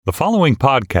The following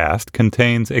podcast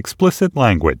contains explicit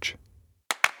language.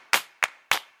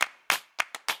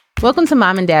 Welcome to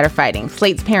Mom and Dad Are Fighting,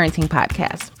 Slate's parenting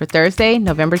podcast for Thursday,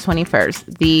 November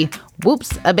 21st, the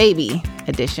Whoops, a Baby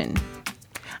edition.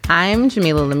 I'm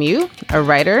Jamila Lemieux, a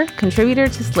writer, contributor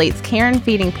to Slate's Care and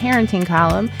Feeding parenting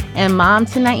column, and mom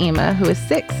to Naima, who is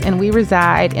 6, and we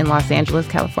reside in Los Angeles,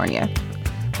 California.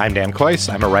 I'm Dan Kois.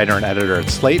 I'm a writer and editor at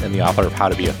Slate and the author of How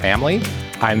to Be a Family.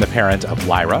 I'm the parent of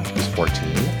Lyra, who's 14,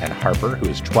 and Harper, who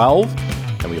is 12,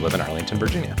 and we live in Arlington,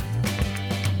 Virginia.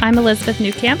 I'm Elizabeth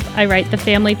Newcamp. I write the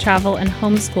family travel and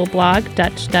homeschool blog,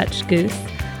 Dutch Goose.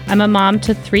 I'm a mom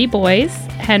to 3 boys,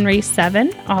 Henry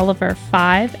 7, Oliver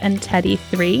 5, and Teddy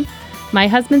 3. My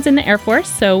husband's in the Air Force,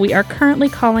 so we are currently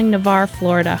calling Navarre,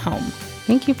 Florida home.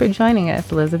 Thank you for joining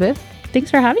us, Elizabeth. Thanks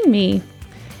for having me.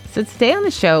 So today on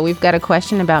the show, we've got a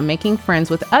question about making friends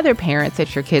with other parents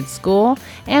at your kid's school,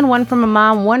 and one from a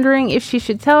mom wondering if she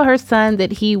should tell her son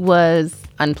that he was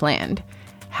unplanned.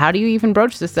 How do you even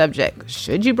broach the subject?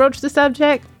 Should you broach the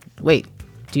subject? Wait,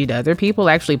 did other people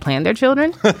actually plan their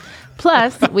children?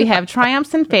 Plus, we have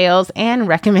triumphs and fails and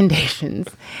recommendations.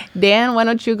 Dan, why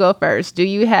don't you go first? Do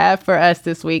you have for us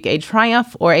this week a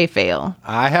triumph or a fail?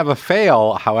 I have a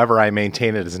fail. However, I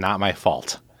maintain it is not my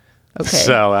fault. Okay.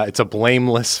 So it's a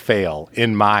blameless fail,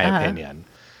 in my opinion.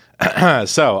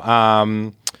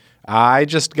 I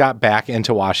just got back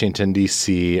into Washington,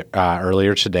 D.C.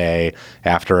 Earlier today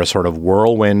after a sort of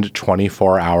whirlwind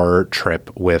 24-hour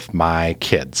trip with my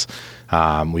kids.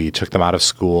 We took them out of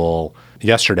school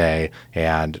yesterday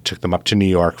and took them up to New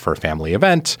York for a family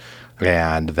event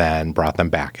and then brought them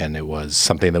back. And it was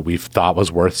something that we thought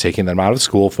was worth taking them out of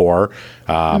school for.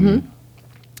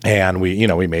 And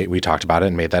we talked about it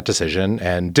and made that decision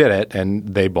and did it. And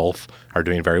they both are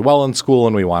doing very well in school,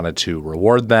 and we wanted to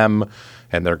reward them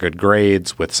and their good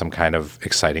grades with some kind of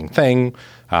exciting thing.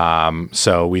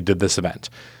 So we did this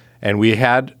event, and we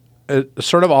had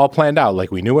sort of all planned out.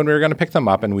 Like, we knew when we were going to pick them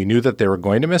up, and we knew that they were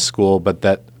going to miss school, but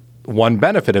that one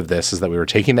benefit of this is that we were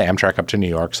taking the Amtrak up to New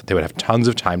York, so they would have tons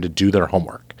of time to do their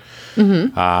homework.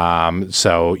 Because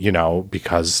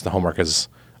the homework is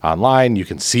online, you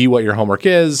can see what your homework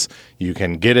is. You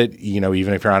can get it,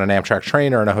 even if you're on an Amtrak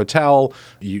train or in a hotel,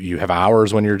 you have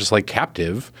hours when you're just like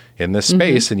captive in this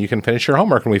space and you can finish your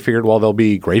homework. And we figured, well, they'll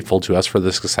be grateful to us for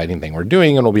this exciting thing we're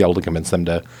doing, and we'll be able to convince them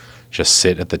to just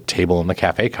sit at the table in the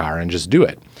cafe car and just do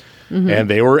it. And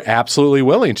they were absolutely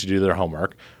willing to do their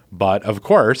homework. But of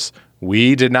course,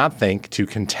 we did not think to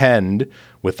contend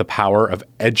with the power of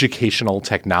educational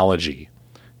technology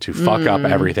to fuck up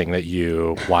everything that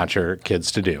you want your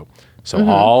kids to do. So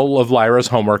all of Lyra's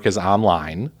homework is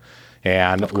online,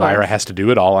 and Lyra has to do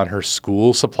it all on her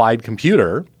school-supplied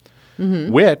computer,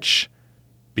 which,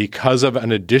 because of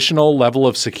an additional level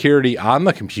of security on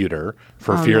the computer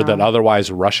for fear that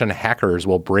otherwise Russian hackers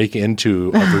will break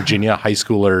into a Virginia high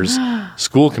schooler's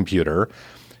school computer,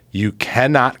 you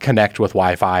cannot connect with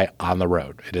Wi-Fi on the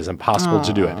road. It is impossible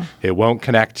to do it. It won't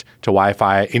connect to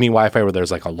Wi-Fi, any Wi-Fi where there's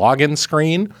like a login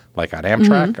screen, like on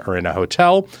Amtrak or in a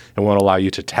hotel. It won't allow you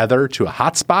to tether to a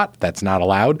hotspot. That's not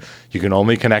allowed. You can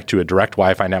only connect to a direct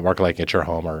Wi-Fi network like at your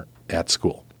home or at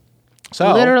school.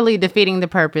 So literally defeating the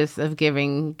purpose of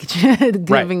giving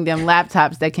them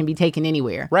laptops that can be taken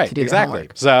anywhere. Right, to do exactly.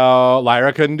 Homework. So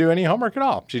Lyra couldn't do any homework at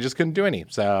all. She just couldn't do any.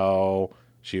 So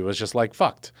she was just like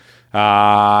fucked.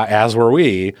 As were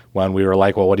we when we were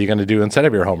like, well, what are you going to do instead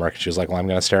of your homework? She was like, well, I'm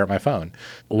going to stare at my phone.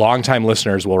 Longtime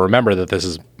listeners will remember that this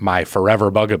is my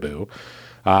forever bugaboo.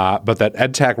 But that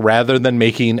EdTech, rather than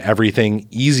making everything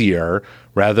easier,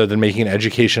 rather than making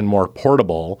education more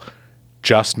portable,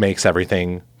 just makes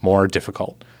everything more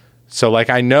difficult. So,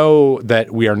 I know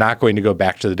that we are not going to go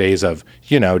back to the days of,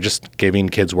 just giving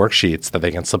kids worksheets that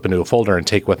they can slip into a folder and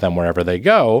take with them wherever they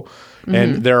go.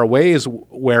 And there are ways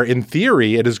where, in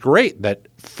theory, it is great that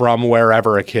from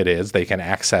wherever a kid is, they can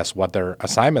access what their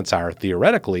assignments are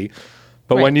theoretically.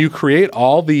 But when you create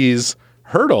all these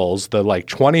hurdles, the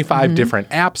 25 different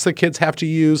apps that kids have to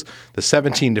use, the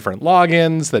 17 different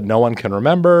logins that no one can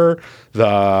remember,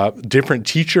 the different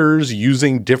teachers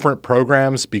using different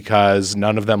programs because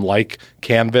none of them like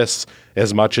Canvas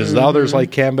as much as the others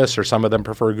like Canvas, or some of them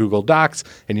prefer Google Docs,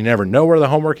 and you never know where the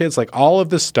homework is. All of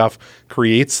this stuff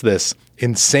creates this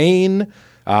insane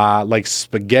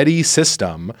spaghetti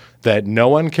system that no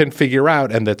one can figure out,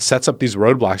 and that sets up these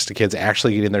roadblocks to kids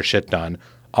actually getting their shit done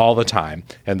all the time.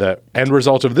 And the end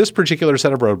result of this particular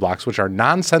set of roadblocks, which are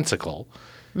nonsensical,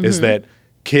 is that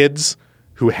kids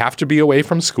who have to be away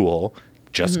from school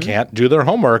just can't do their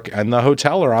homework in the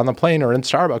hotel or on the plane or in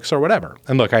Starbucks or whatever.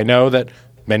 And look, I know that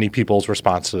many people's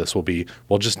response to this will be,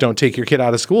 well, just don't take your kid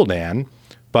out of school, Dan.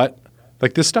 But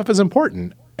this stuff is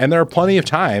important. And there are plenty of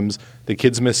times that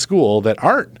kids miss school that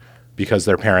aren't because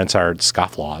their parents are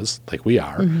scofflaws like we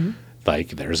are. Like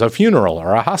there's a funeral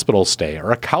or a hospital stay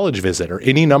or a college visit or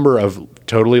any number of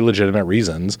totally legitimate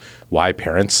reasons why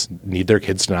parents need their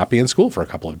kids to not be in school for a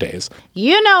couple of days.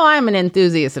 You know I'm an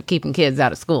enthusiast of keeping kids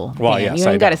out of school. Well, Dan. yes, You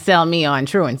I ain't got to know. sell me on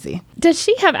truancy. Does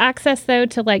she have access, though,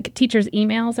 to like teachers'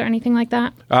 emails or anything like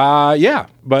that? Yeah,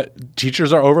 but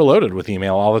teachers are overloaded with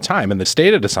email all the time. And the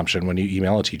stated assumption when you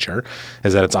email a teacher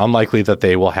is that it's unlikely that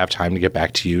they will have time to get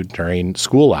back to you during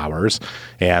school hours.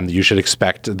 And you should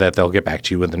expect that they'll get back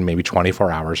to you within maybe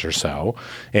 24 hours or so.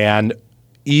 And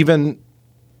even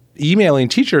emailing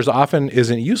teachers often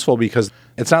isn't useful because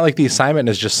it's not like the assignment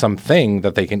is just something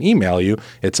that they can email you.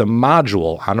 It's a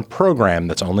module on a program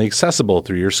that's only accessible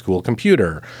through your school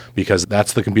computer because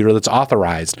that's the computer that's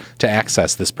authorized to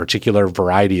access this particular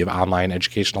variety of online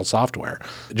educational software.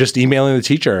 Just emailing the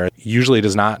teacher usually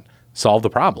does not solve the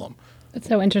problem. That's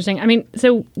so interesting. I mean,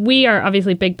 so we are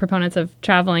obviously big proponents of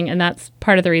traveling, and that's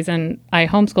part of the reason I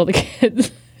homeschool the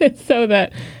kids. It's so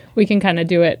that we can kind of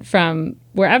do it from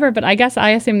wherever. But I guess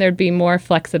I assume there'd be more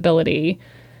flexibility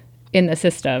in the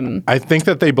system. I think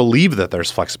that they believe that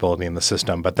there's flexibility in the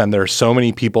system, but then there are so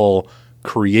many people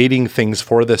creating things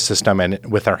for this system and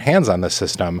with their hands on the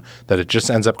system that it just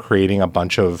ends up creating a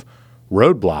bunch of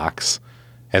roadblocks.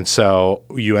 And so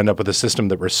you end up with a system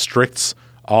that restricts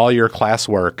all your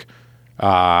classwork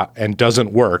and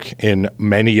doesn't work in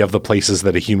many of the places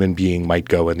that a human being might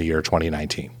go in the year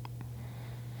 2019.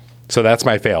 So that's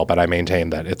my fail, but I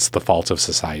maintain that it's the fault of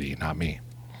society, not me.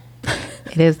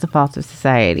 It is the fault of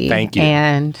society. Thank you.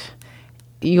 And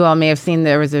you all may have seen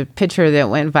there was a picture that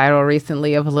went viral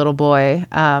recently of a little boy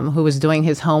who was doing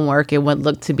his homework in what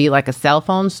looked to be like a cell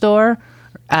phone store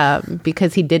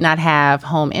because he did not have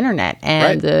home internet.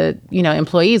 And the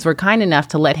employees were kind enough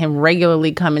to let him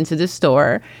regularly come into the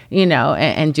store,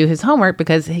 and do his homework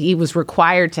because he was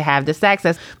required to have this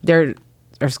access. There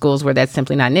are schools where that's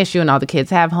simply not an issue and all the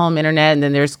kids have home internet. And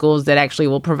then there's schools that actually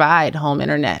will provide home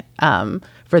internet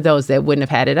for those that wouldn't have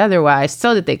had it otherwise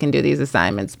so that they can do these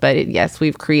assignments. But yes,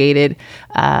 we've created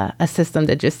a system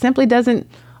that just simply doesn't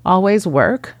always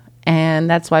work. And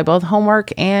that's why both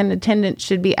homework and attendance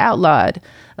should be outlawed.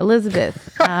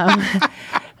 Elizabeth,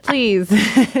 please,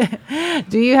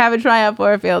 do you have a triumph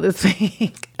or a fail this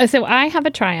week? So I have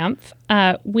a triumph.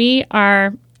 We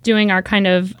are doing our kind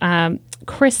of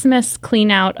Christmas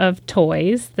clean out of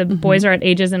toys. The boys are at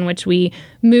ages in which we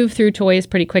move through toys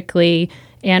pretty quickly.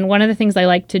 And one of the things I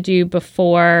like to do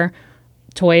before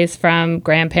toys from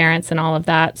grandparents and all of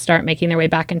that start making their way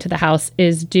back into the house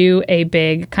is do a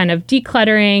big kind of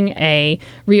decluttering, a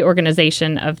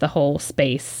reorganization of the whole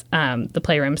space, the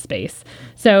playroom space.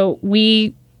 So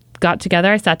we got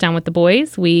together. I sat down with the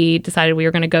boys. We decided we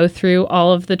were going to go through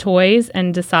all of the toys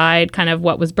and decide kind of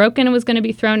what was broken and was going to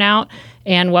be thrown out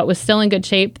and what was still in good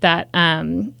shape that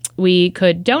we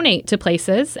could donate to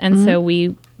places. And so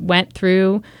we went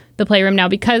through the playroom. Now,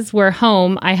 because we're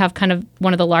home, I have kind of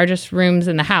one of the largest rooms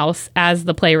in the house as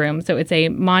the playroom. So it's a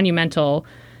monumental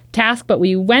task, but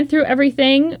we went through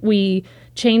everything. We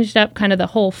changed up kind of the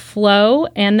whole flow.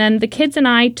 And then the kids and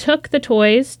I took the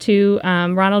toys to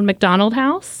Ronald McDonald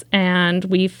House, and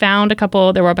we found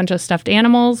there were a bunch of stuffed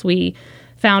animals. We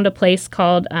found a place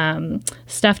called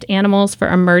Stuffed Animals for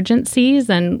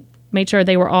Emergencies and made sure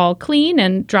they were all clean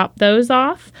and dropped those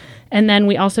off. And then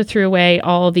we also threw away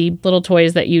all the little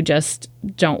toys that you just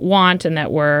don't want and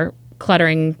that were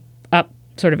cluttering up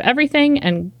sort of everything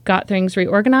and got things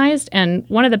reorganized. And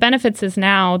one of the benefits is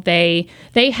now they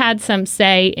had some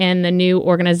say in the new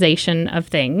organization of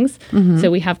things. So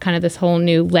we have kind of this whole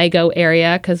new Lego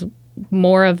area because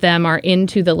more of them are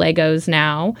into the Legos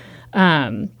now.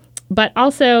 But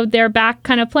also they're back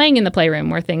kind of playing in the playroom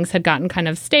where things had gotten kind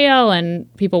of stale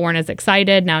and people weren't as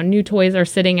excited. Now new toys are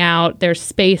sitting out. There's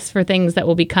space for things that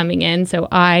will be coming in. So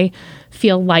I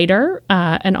feel lighter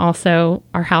and also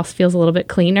our house feels a little bit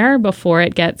cleaner before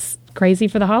it gets crazy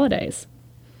for the holidays.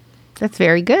 That's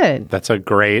very good. That's a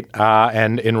great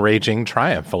and enraging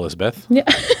triumph, Elizabeth. Yeah.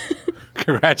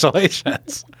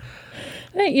 Congratulations.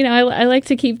 I like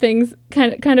to keep things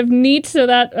kind of neat, so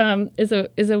that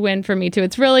is a win for me too.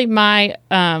 It's really my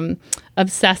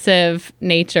obsessive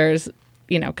natures,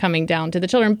 coming down to the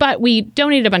children. But we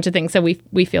donated a bunch of things, so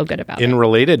we feel good about it. In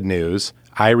related news,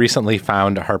 I recently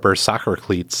found Harper's soccer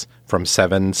cleats from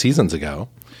 7 seasons ago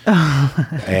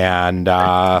and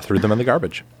threw them in the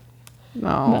garbage.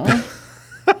 Oh.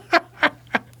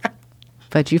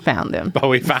 But you found them. But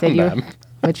we found them.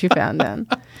 But you found them.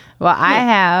 Well, I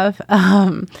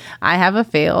have a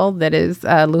fail that is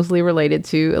loosely related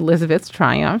to Elizabeth's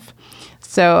triumph.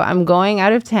 So I'm going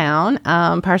out of town,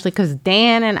 partially because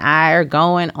Dan and I are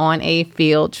going on a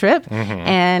field trip.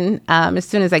 And as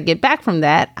soon as I get back from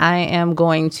that, I am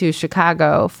going to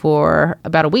Chicago for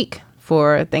about a week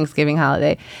for Thanksgiving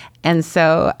holiday. And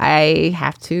so I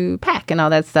have to pack and all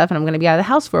that stuff, and I'm going to be out of the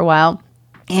house for a while.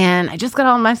 And I just got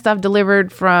all my stuff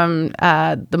delivered from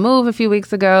the move a few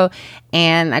weeks ago.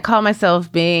 And I call myself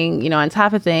being, on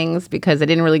top of things because I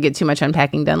didn't really get too much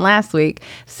unpacking done last week.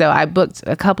 So I booked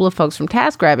a couple of folks from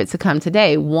TaskRabbit to come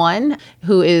today. One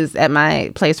who is at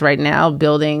my place right now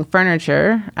building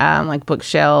furniture, like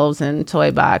bookshelves and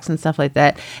toy box and stuff like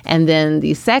that. And then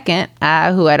the second,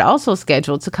 who I'd also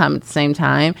scheduled to come at the same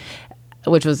time,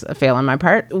 which was a fail on my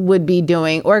part, would be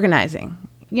doing organizing.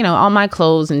 All my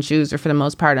clothes and shoes are for the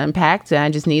most part unpacked. And I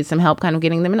just need some help kind of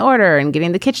getting them in order and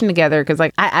getting the kitchen together. Because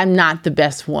I'm not the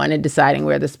best one at deciding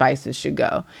where the spices should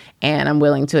go. And I'm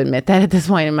willing to admit that at this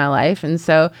point in my life. And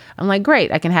so I'm like,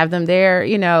 great, I can have them there.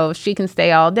 She can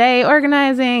stay all day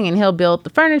organizing and he'll build the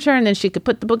furniture. And then she could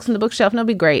put the books in the bookshelf and it'll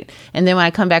be great. And then when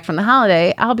I come back from the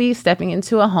holiday, I'll be stepping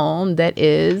into a home that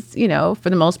is, for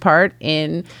the most part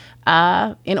in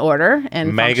order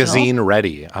and magazine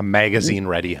ready, a magazine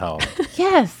ready home.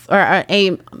 Yes, or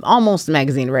a almost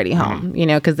magazine ready home,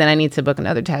 because then I need to book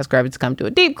another TaskRabbit to come to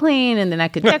a deep clean, and then I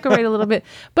could decorate a little bit.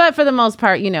 But for the most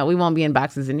part, we won't be in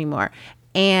boxes anymore.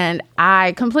 And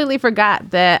I completely forgot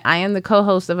that I am the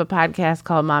co-host of a podcast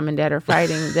called Mom and Dad Are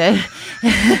Fighting that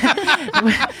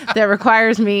that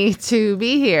requires me to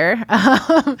be here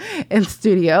in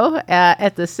studio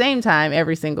at the same time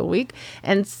every single week.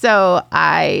 And so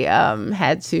I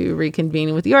had to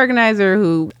reconvene with the organizer,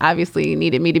 who obviously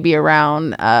needed me to be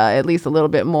around at least a little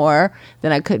bit more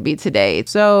than I could be today.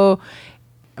 So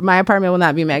my apartment will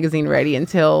not be magazine ready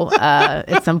until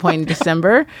at some point in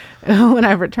December when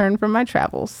I return from my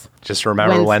travels. Just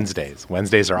remember Wednesdays.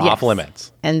 Wednesdays are off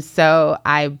limits. And so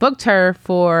I booked her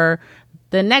for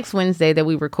the next Wednesday that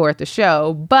we record the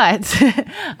show, but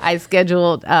I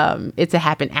scheduled it to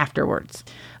happen afterwards.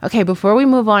 Okay, before we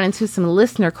move on into some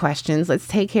listener questions, let's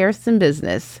take care of some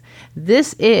business.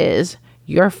 This is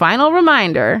your final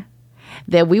reminder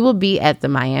that we will be at the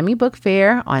Miami Book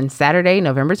Fair on Saturday,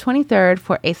 November 23rd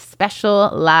for a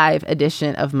special live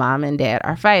edition of Mom and Dad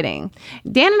Are Fighting.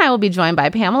 Dan and I will be joined by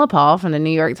Pamela Paul from the New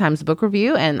York Times Book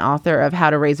Review and author of How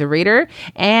to Raise a Reader,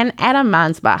 and Adam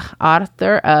Mansbach,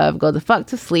 author of Go the Fuck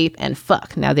to Sleep and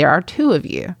Fuck. Now, there are two of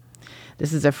you.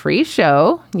 This is a free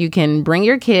show. You can bring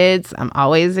your kids. I'm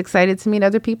always excited to meet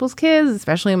other people's kids,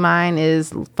 especially mine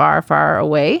is far, far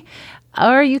away.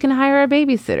 Or you can hire a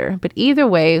babysitter. But either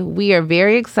way, we are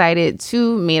very excited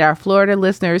to meet our Florida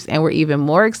listeners, and we're even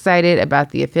more excited about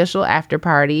the official after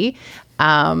party,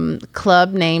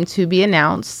 club name to be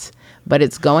announced, but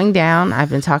it's going down. I've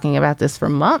been talking about this for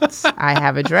months. I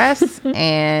have a dress,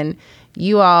 and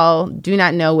you all do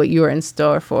not know what you are in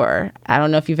store for. I don't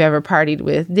know if you've ever partied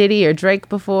with Diddy or Drake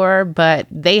before, but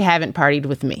they haven't partied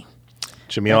with me.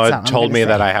 Jamila told me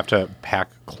that I have to pack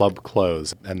club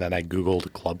clothes, and then I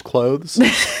Googled club clothes.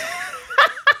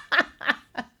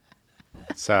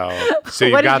 So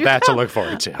you've got that to look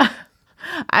forward to.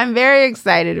 I'm very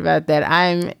excited about that.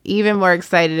 I'm even more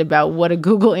excited about what a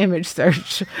Google image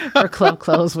search for club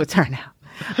clothes would turn out.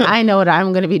 I know what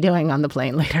I'm going to be doing on the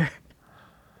plane later.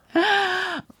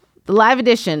 The live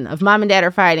edition of Mom and Dad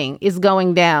Are Fighting is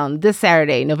going down this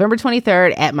Saturday, November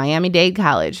 23rd at Miami-Dade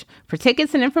College. For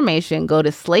tickets and information, go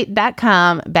to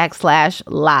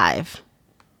slate.com/live.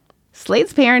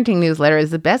 Slate's parenting newsletter is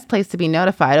the best place to be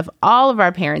notified of all of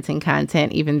our parenting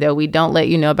content, even though we don't let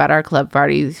you know about our club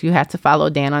parties. You have to follow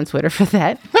Dan on Twitter for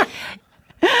that.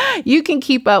 You can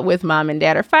keep up with Mom and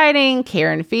Dad Are Fighting,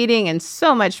 Care and Feeding, and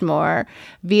so much more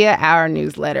via our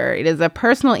newsletter. It is a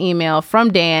personal email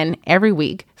from Dan every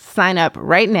week. Sign up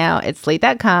right now at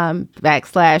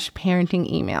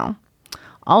slate.com/parenting email.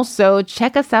 Also,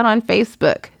 check us out on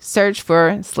Facebook. Search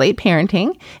for Slate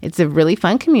Parenting. It's a really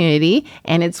fun community,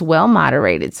 and it's well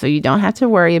moderated, so you don't have to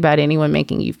worry about anyone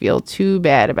making you feel too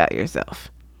bad about yourself.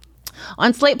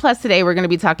 On Slate Plus today, we're going to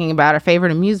be talking about our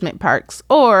favorite amusement parks,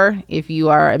 or if you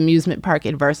are amusement park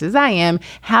adverse as I am,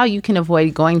 how you can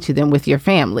avoid going to them with your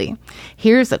family.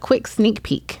 Here's a quick sneak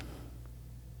peek.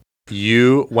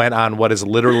 You went on what is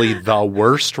literally the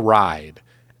worst ride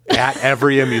at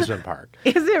every amusement park.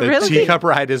 Is it the really? The teacup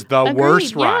ride is the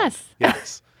worst ride.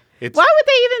 Yes. It's, why would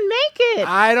they even make it?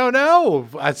 I don't know.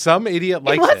 Some idiot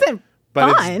likes it. Wasn't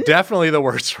but fun. It's definitely the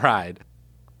worst ride.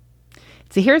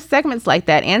 To hear segments like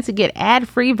that and to get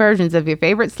ad-free versions of your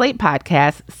favorite Slate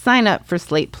podcasts, sign up for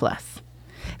Slate Plus.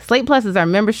 Slate Plus is our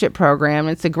membership program.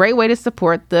 It's a great way to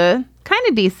support the kind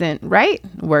of decent, right?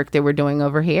 Work that we're doing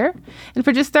over here. And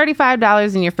for just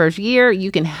 $35 in your first year,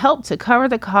 you can help to cover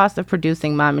the cost of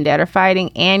producing Mom and Dad Are Fighting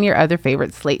and your other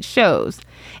favorite Slate shows.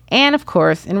 And of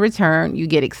course, in return, you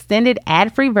get extended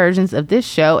ad-free versions of this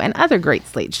show and other great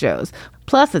Slate shows,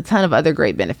 plus a ton of other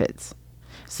great benefits.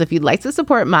 So if you'd like to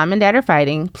support Mom and Dad Are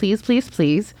Fighting, please, please,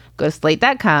 please go to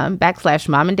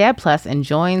slate.com/Mom and Dad Plus and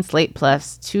join Slate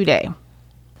Plus today.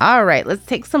 All right, let's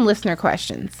take some listener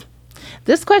questions.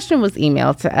 This question was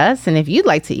emailed to us, and if you'd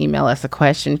like to email us a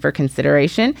question for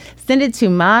consideration, send it to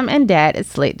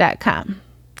momanddad@slate.com.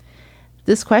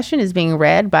 This question is being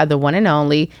read by the one and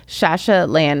only Shasha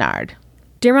Leonard.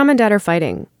 Dear Mom and Dad Are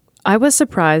Fighting, I was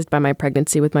surprised by my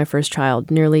pregnancy with my first child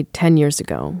nearly 10 years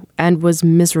ago and was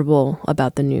miserable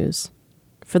about the news.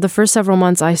 For the first several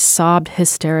months, I sobbed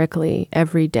hysterically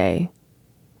every day.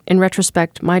 In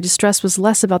retrospect, my distress was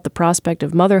less about the prospect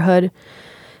of motherhood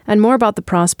and more about the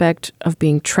prospect of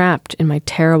being trapped in my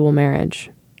terrible marriage,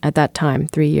 at that time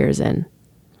 3 years in.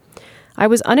 I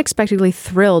was unexpectedly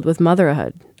thrilled with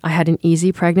motherhood. I had an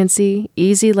easy pregnancy,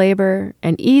 easy labor,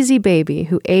 an easy baby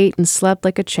who ate and slept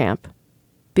like a champ.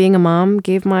 Being a mom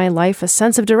gave my life a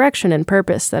sense of direction and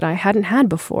purpose that I hadn't had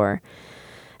before,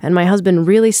 and my husband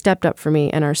really stepped up for me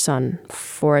and our son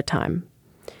for a time.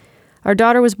 Our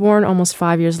daughter was born almost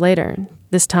 5 years later,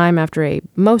 this time after a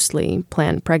mostly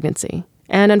planned pregnancy.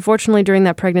 And unfortunately, during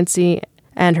that pregnancy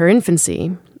and her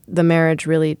infancy, the marriage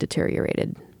really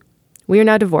deteriorated. We are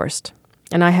now divorced,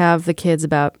 and I have the kids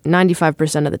about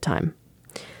 95% of the time.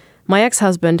 My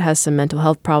ex-husband has some mental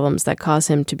health problems that cause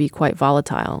him to be quite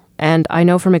volatile, and I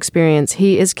know from experience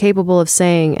he is capable of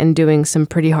saying and doing some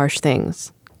pretty harsh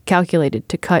things, calculated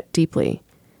to cut deeply.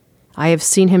 I have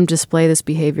seen him display this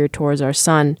behavior towards our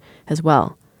son as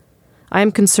well. I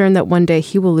am concerned that one day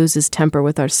he will lose his temper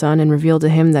with our son and reveal to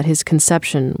him that his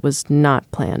conception was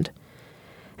not planned,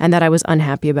 and that I was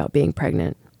unhappy about being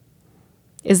pregnant.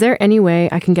 Is there any way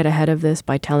I can get ahead of this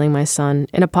by telling my son,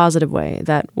 in a positive way,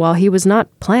 that while he was not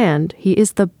planned, he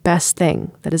is the best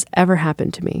thing that has ever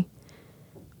happened to me?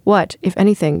 What, if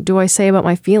anything, do I say about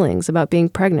my feelings about being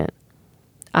pregnant?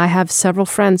 I have several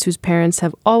friends whose parents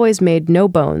have always made no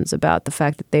bones about the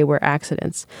fact that they were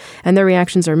accidents, and their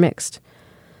reactions are mixed.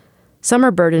 Some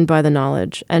are burdened by the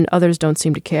knowledge, and others don't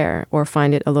seem to care or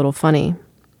find it a little funny.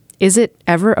 Is it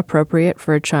ever appropriate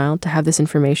for a child to have this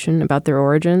information about their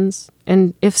origins?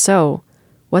 And if so,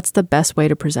 what's the best way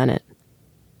to present it?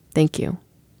 Thank you.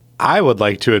 I would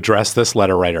like to address this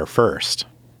letter writer first,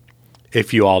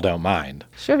 if you all don't mind.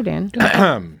 Sure, Dan.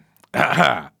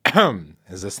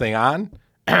 Is this thing on?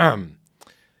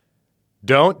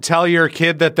 Don't tell your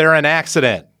kid that they're an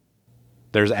accident.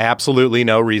 There's absolutely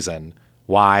no reason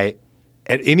why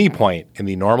at any point in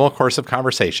the normal course of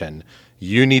conversation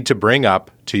you need to bring up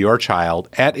to your child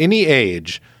at any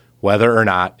age whether or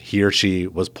not he or she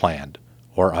was planned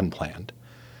or unplanned.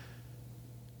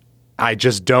 I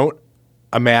just don't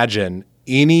imagine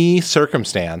any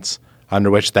circumstance under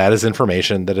which that is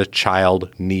information that a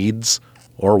child needs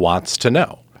or wants to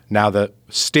know. Now, the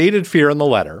stated fear in the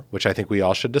letter, which I think we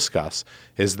all should discuss,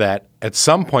 is that at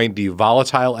some point the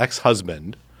volatile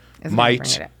ex-husband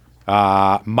might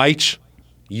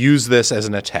use this as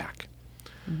an attack.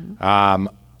 Mm-hmm.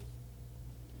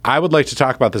 I would like to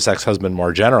talk about this ex-husband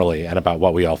more generally and about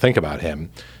what we all think about him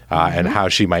and how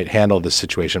she might handle this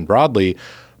situation broadly.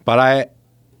 But I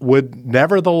would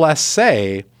nevertheless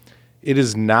say it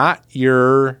is not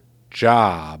your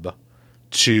job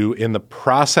to, in the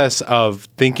process of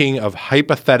thinking of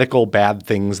hypothetical bad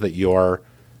things that your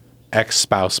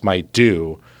ex-spouse might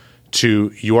do,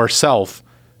 to yourself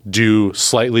do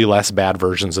slightly less bad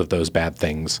versions of those bad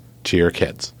things to your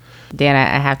kids. Dan,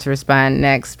 I have to respond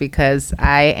next because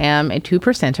I am a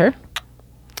 2%er.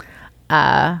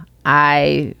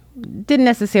 I didn't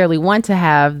necessarily want to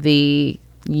have the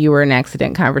 "you were an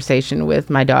accident" conversation with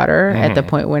my daughter at the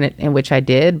point in which I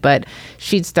did, but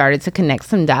she'd started to connect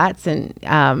some dots and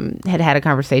had a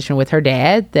conversation with her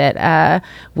dad that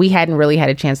we hadn't really had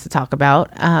a chance to talk about,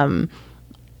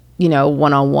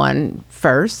 one-on-one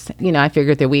first. I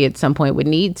figured that we at some point would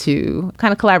need to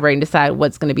kind of collaborate and decide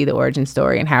what's going to be the origin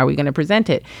story and how are we going to present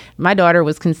it. My daughter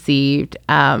was conceived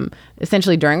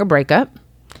essentially during a breakup.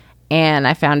 And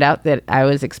I found out that I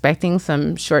was expecting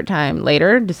some short time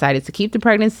later, decided to keep the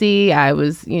pregnancy. I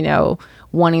was,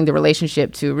 wanting the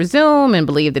relationship to resume and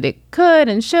believed that it could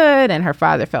and should. And her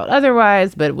father felt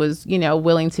otherwise, but was,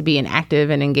 willing to be an active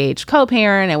and engaged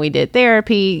co-parent. And we did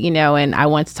therapy, and I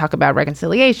wanted to talk about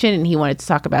reconciliation. And he wanted to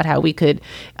talk about how we could,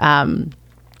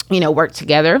 work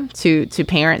together to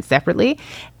parent separately.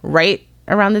 Right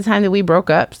around the time that we broke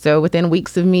up, so within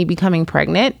weeks of me becoming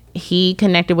pregnant, he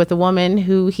connected with a woman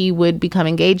who he would become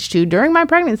engaged to during my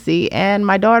pregnancy, and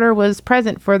my daughter was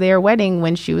present for their wedding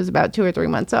when she was about 2 or 3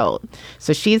 months old.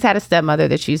 So she's had a stepmother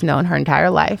that she's known her entire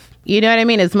life. You know what I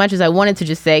mean? As much as I wanted to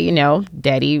just say, you know,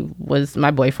 daddy was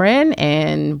my boyfriend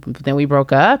and then we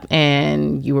broke up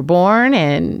and you were born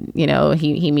and, you know,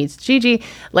 he meets Gigi,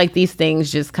 like these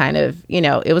things just kind of, you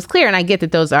know, it was clear. And I get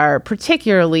that those are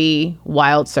particularly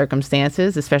wild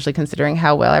circumstances, especially considering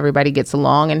how well everybody gets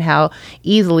along and how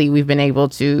easily we've been able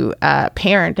to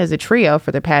parent as a trio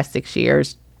for the past 6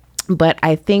 years. But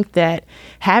I think that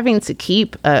having to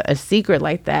keep a secret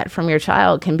like that from your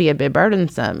child can be a bit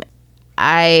burdensome.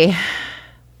 I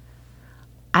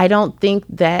don't think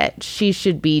that she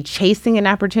should be chasing an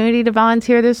opportunity to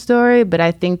volunteer this story, but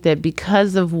I think that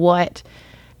because of what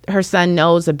her son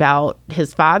knows about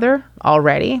his father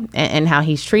already and how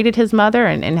he's treated his mother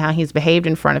and how he's behaved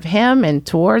in front of him and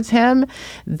towards him,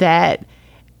 that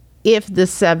if the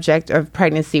subject of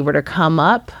pregnancy were to come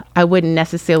up, I wouldn't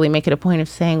necessarily make it a point of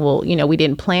saying, well, you know, we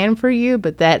didn't plan for you,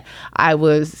 but that I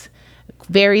was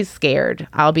very scared.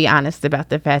 I'll be honest about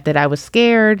the fact that I was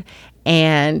scared,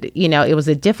 and, you know, it was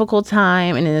a difficult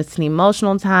time and it's an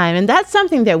emotional time. And that's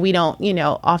something that we don't, you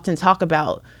know, often talk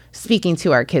about speaking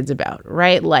to our kids about,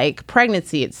 right? Like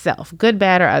pregnancy itself, good,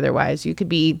 bad, or otherwise. You could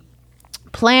be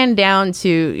planned down to,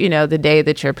 you know, the day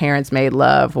that your parents made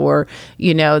love, or,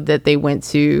 you know, that they went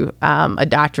to a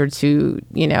doctor to,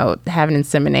 you know, have an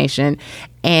insemination.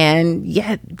 And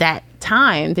yet that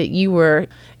time that you were,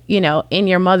 you know, in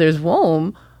your mother's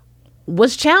womb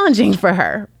was challenging for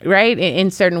her, right?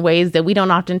 In certain ways that we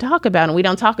don't often talk about, and we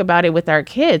don't talk about it with our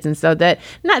kids. And so that,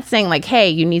 not saying like, hey,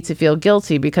 you need to feel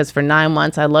guilty because for 9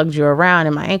 months I lugged you around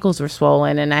and my ankles were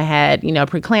swollen and I had, you know,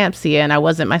 preeclampsia and I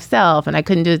wasn't myself and I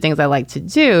couldn't do the things I like to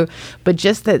do, but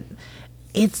just that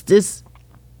it's this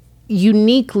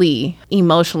uniquely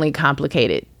emotionally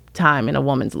complicated time in a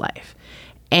woman's life.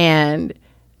 And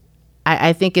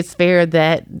I think it's fair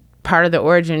that part of the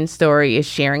origin story is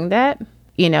sharing that.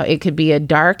 You know, it could be a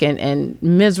dark and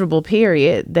miserable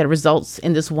period that results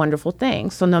in this wonderful thing.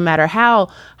 So no matter how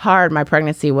hard my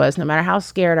pregnancy was, no matter how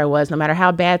scared I was, no matter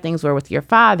how bad things were with your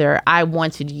father, I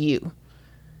wanted you,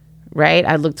 right?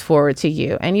 I looked forward to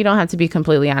you. And you don't have to be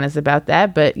completely honest about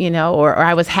that, but, you know, or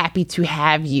I was happy to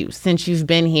have you. Since you've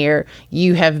been here,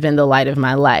 you have been the light of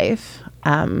my life.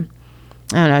 I don't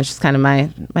know, it's just kind of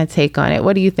my take on it.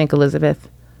 What do you think, Elizabeth?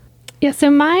 Yeah,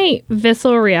 so my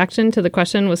visceral reaction to the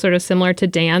question was sort of similar to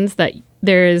Dan's, that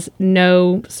there is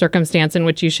no circumstance in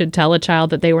which you should tell a child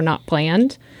that they were not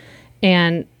planned.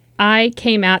 And I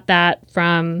came at that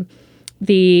from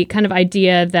the kind of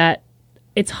idea that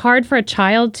it's hard for a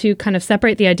child to kind of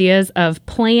separate the ideas of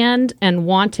planned and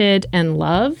wanted and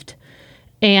loved,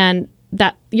 and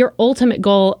that your ultimate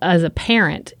goal as a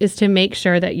parent is to make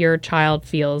sure that your child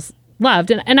feels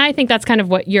loved. And I think that's kind of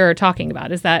what you're talking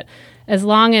about, is that as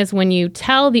long as when you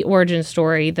tell the origin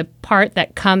story, the part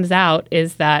that comes out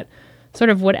is that sort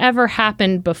of whatever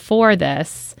happened before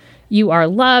this, you are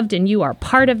loved and you are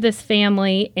part of this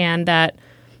family, and that,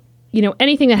 you know,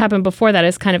 anything that happened before that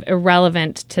is kind of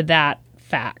irrelevant to that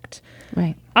fact.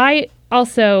 Right. I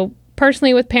also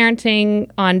personally, with parenting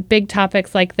on big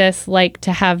topics like this, like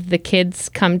to have the kids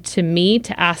come to me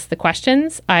to ask the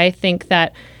questions. I think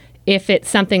that if it's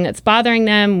something that's bothering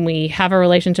them, we have a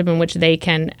relationship in which they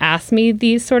can ask me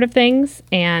these sort of things,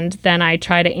 and then I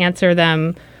try to answer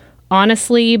them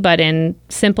honestly, but in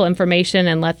simple information,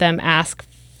 and let them ask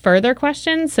further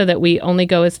questions so that we only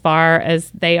go as far as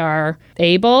they are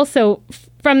able. So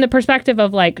from the perspective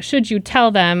of like, should you tell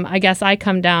them, I guess I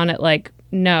come down at like,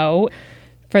 no.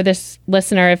 For this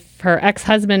listener, if her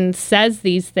ex-husband says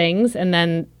these things and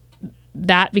then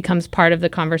that becomes part of the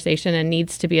conversation and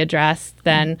needs to be addressed,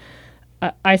 then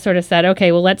I sort of said,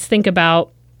 okay, well, let's think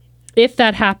about if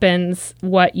that happens,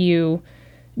 what you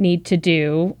need to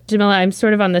do. Jamila, I'm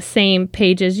sort of on the same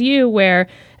page as you, where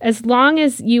as long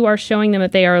as you are showing them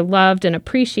that they are loved and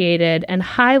appreciated, and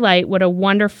highlight what a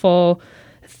wonderful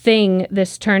thing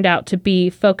this turned out to be,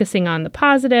 focusing on the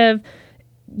positive,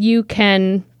 you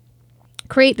can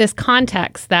create this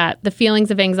context that the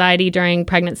feelings of anxiety during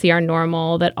pregnancy are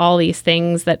normal, that all these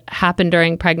things that happen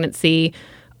during pregnancy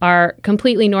are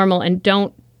completely normal and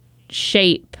don't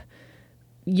shape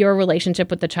your relationship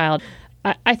with the child.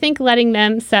 I think letting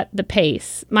them set the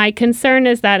pace. My concern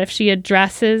is that if she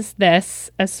addresses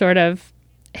this as sort of,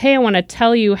 hey, I want to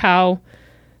tell you how,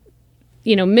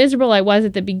 you know, miserable I was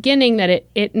at the beginning, that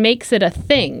it makes it a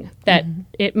thing, that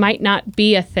it might not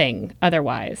be a thing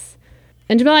otherwise.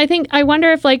 And Jamila, I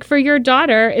wonder if, like, for your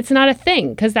daughter, it's not a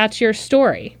thing because that's your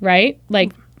story, right?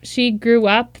 Like, she grew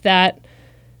up that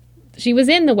she was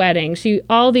in the wedding.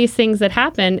 All these things that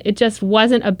happened, it just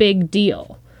wasn't a big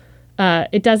deal.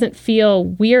 It doesn't feel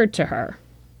weird to her.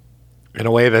 In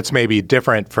a way that's maybe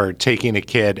different for taking a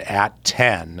kid at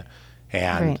 10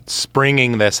 and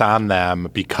springing this on them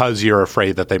because you're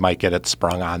afraid that they might get it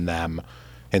sprung on them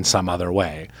in some other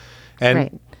way.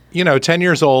 And, 10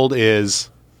 years old is,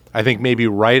 I think, maybe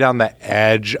right on the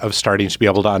edge of starting to be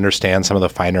able to understand some of the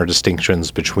finer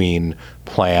distinctions between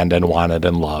planned and wanted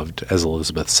and loved, as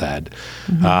Elizabeth said.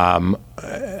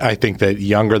 I think that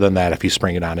younger than that, if you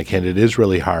spring it on a kid, it is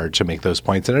really hard to make those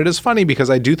points. And it is funny because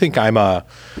I do think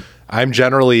I'm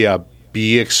generally a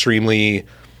be extremely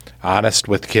honest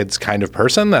with kids kind of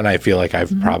person. And I feel like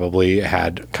I've probably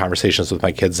had conversations with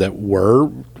my kids that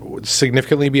were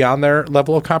significantly beyond their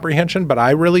level of comprehension. But I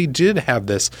really did have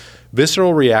this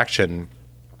visceral reaction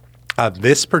on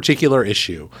this particular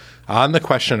issue, on the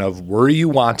question of were you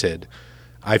wanted.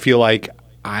 I feel like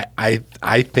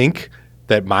I think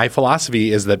that my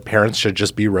philosophy is that parents should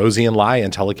just be rosy and lie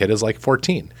until a kid is like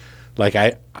 14. Like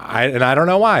I don't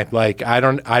know why. Like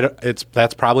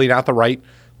that's probably not the right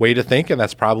way to think, and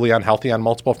that's probably unhealthy on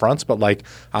multiple fronts. But like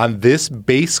on this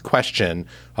base question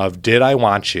of did I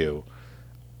want you,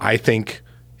 I think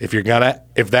if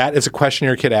that is a question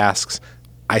your kid asks,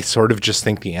 I sort of just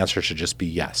think the answer should just be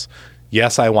yes.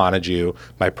 Yes, I wanted you.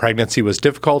 My pregnancy was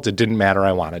difficult. It didn't matter.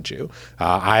 I wanted you.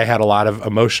 I had a lot of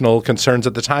emotional concerns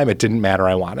at the time. It didn't matter.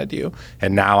 I wanted you.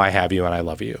 And now I have you and I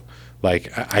love you.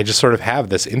 Like, I just sort of have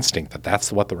this instinct that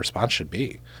that's what the response should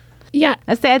be. Yeah,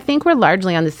 I think we're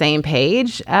largely on the same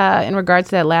page in regards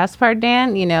to that last part,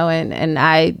 Dan, and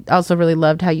I also really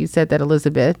loved how you said that,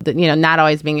 Elizabeth, that, not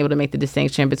always being able to make the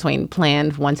distinction between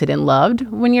planned, wanted, and loved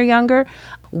when you're younger.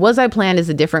 Was I planned is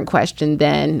a different question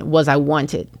than was I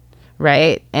wanted,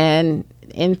 right? And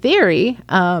in theory,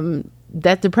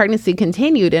 that the pregnancy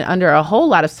continued and under a whole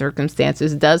lot of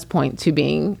circumstances does point to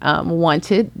being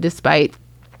wanted despite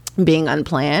being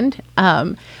unplanned.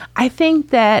 I think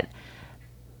that,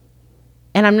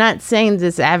 and I'm not saying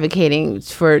this advocating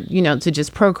for, to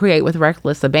just procreate with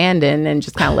reckless abandon and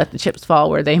just kind of let the chips fall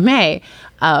where they may.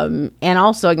 And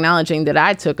also acknowledging that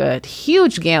I took a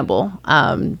huge gamble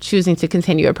choosing to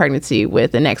continue a pregnancy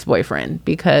with an ex-boyfriend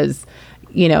because,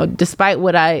 despite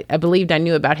what I believed I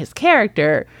knew about his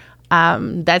character,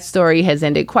 that story has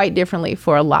ended quite differently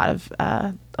for a lot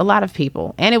of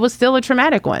people. And it was still a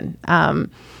traumatic one.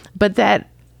 But that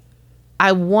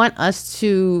I want us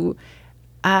to,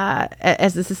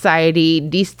 as a society,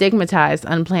 destigmatize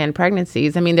unplanned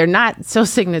pregnancies. I mean, they're not so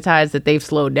stigmatized that they've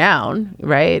slowed down,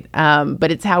 right?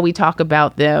 But it's how we talk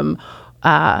about them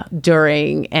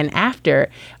during and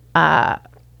after.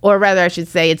 Or rather, I should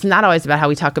say, it's not always about how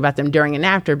we talk about them during and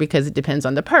after because it depends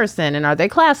on the person and are they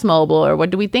class mobile or what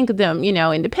do we think of them,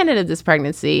 independent of this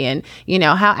pregnancy and,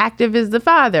 how active is the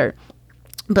father.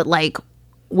 But like,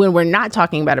 when we're not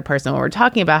talking about a person, when we're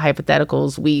talking about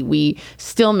hypotheticals, we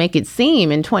still make it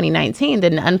seem in 2019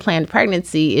 that an unplanned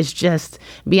pregnancy is just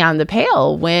beyond the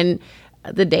pale when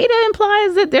the data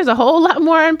implies that there's a whole lot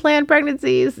more unplanned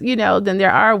pregnancies, than there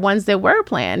are ones that were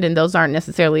planned. And those aren't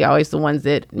necessarily always the ones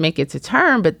that make it to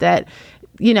term, but that,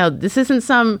 this isn't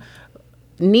some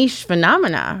niche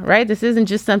phenomena, right? This isn't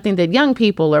just something that young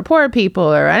people or poor people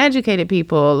or uneducated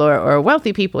people or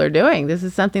wealthy people are doing. This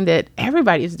is something that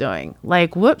everybody's doing.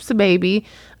 Like, whoops, a baby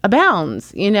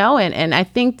abounds, and I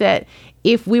think that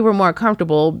if we were more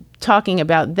comfortable talking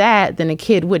about that, then a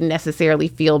kid wouldn't necessarily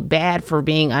feel bad for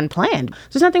being unplanned.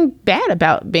 There's nothing bad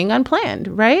about being unplanned,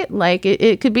 right? Like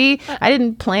it could be, I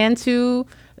didn't plan to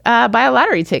buy a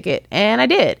lottery ticket and I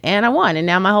did, and I won. And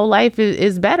now my whole life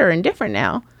is better and different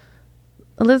now.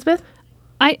 Elizabeth?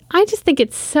 I just think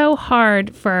it's so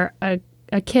hard for a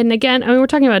kid. And again, we're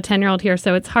talking about a 10-year-old here,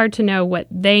 so it's hard to know what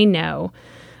they know.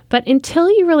 But until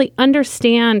you really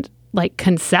understand like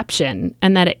conception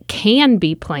and that it can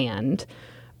be planned,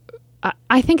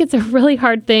 I think it's a really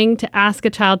hard thing to ask a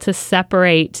child to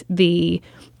separate the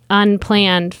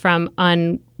unplanned from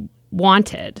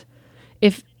unwanted.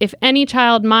 If any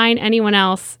child, mine, anyone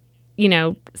else,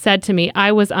 said to me,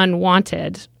 I was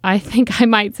unwanted, I think I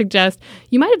might suggest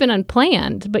you might have been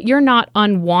unplanned, but you're not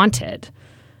unwanted.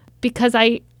 Because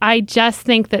I just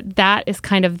think that is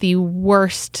kind of the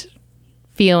worst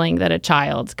feeling that a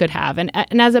child could have. And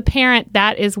as a parent,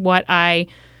 that is what I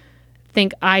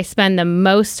think I spend the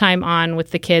most time on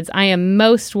with the kids. I am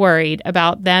most worried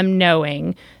about them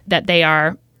knowing that they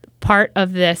are part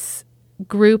of this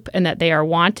group and that they are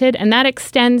wanted. And that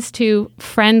extends to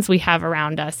friends we have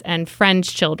around us and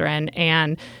friends' children.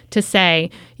 And to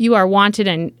say you are wanted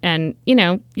and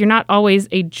you're not always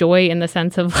a joy in the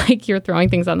sense of like you're throwing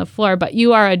things on the floor, but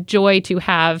you are a joy to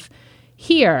have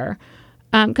here.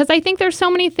 Because I think there's so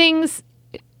many things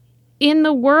in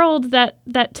the world that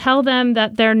tell them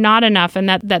that they're not enough and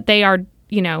that they are,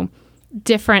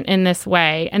 different in this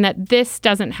way, and that this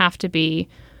doesn't have to be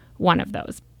one of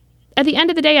those. At the end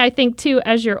of the day, I think, too,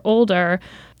 as you're older,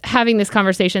 having this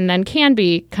conversation then can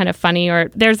be kind of funny. Or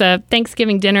there's a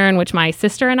Thanksgiving dinner in which my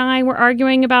sister and I were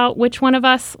arguing about which one of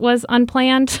us was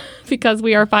unplanned because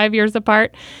we are 5 years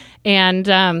apart.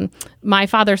 And my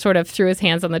father sort of threw his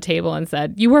hands on the table and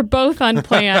said, "You were both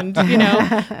unplanned,"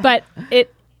 But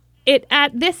it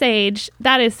at this age,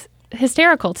 that is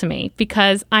hysterical to me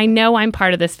because I know I'm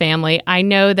part of this family. I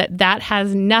know that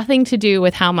has nothing to do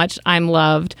with how much I'm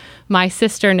loved. My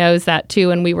sister knows that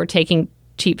too, and we were taking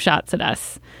cheap shots at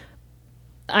us.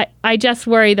 I just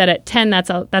worry that at 10, that's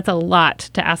a lot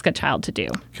to ask a child to do.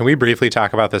 Can we briefly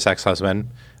talk about this ex-husband?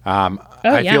 I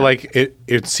feel like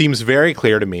it seems very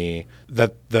clear to me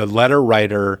that the letter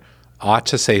writer ought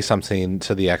to say something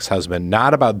to the ex-husband,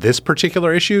 not about this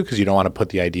particular issue, because you don't want to put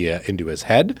the idea into his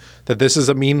head that this is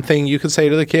a mean thing you could say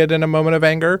to the kid in a moment of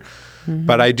anger. Mm-hmm.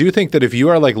 But I do think that if you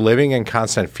are like living in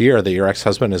constant fear that your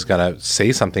ex-husband is going to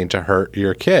say something to hurt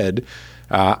your kid,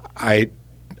 I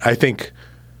think,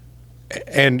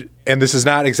 and this is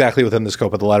not exactly within the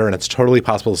scope of the letter, and it's totally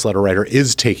possible this letter writer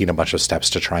is taking a bunch of steps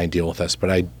to try and deal with this,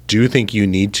 but I do think you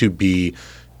need to be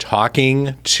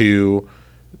talking to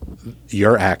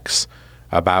your ex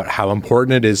about how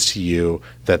important it is to you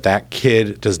that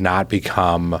kid does not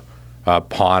become a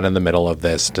pawn in the middle of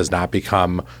this, does not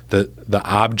become the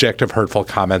object of hurtful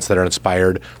comments that are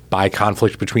inspired by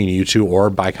conflict between you two or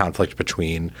by conflict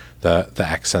between the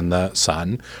ex and the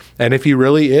son. And if he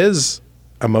really is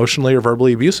emotionally or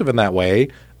verbally abusive in that way,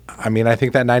 I mean, I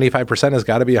think that 95% has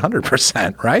got to be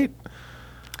 100%, right?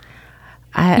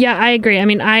 Yeah, I agree. I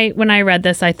mean, when I read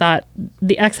this, I thought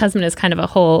the ex-husband is kind of a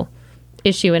whole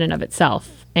issue in and of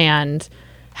itself. And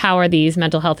how are these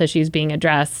mental health issues being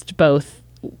addressed both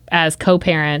as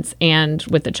co-parents and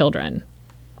with the children?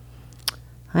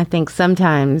 I think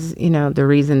sometimes, the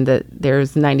reason that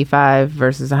there's 95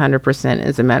 versus 100%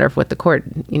 is a matter of what the court,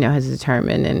 has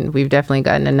determined. And we've definitely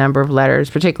gotten a number of letters,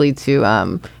 particularly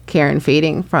to care and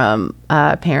feeding from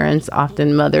parents,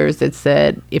 often mothers, that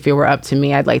said, if it were up to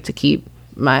me, I'd like to keep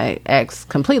my ex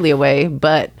completely away,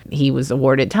 but he was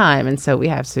awarded time. And so we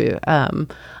have to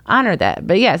honor that.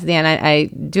 But yes, Dan, I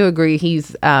do agree.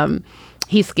 He's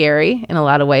scary in a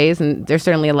lot of ways. And there's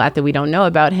certainly a lot that we don't know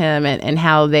about him and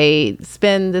how they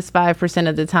spend this 5%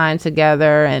 of the time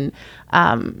together and,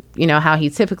 how he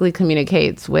typically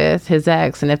communicates with his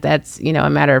ex. And if that's, a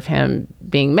matter of him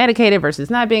being medicated versus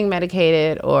not being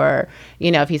medicated, or,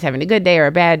 if he's having a good day or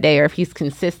a bad day, or if he's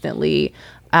consistently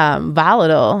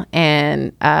volatile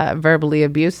and verbally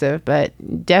abusive, but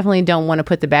definitely don't want to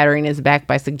put the battery in his back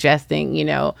by suggesting,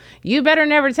 you better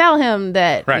never tell him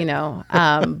that, right.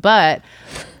 But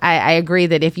I agree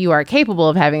that if you are capable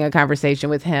of having a conversation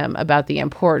with him about the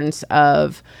importance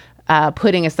of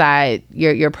putting aside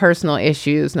your personal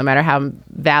issues, no matter how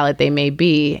valid they may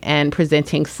be, and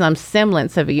presenting some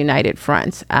semblance of a united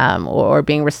front, or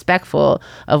being respectful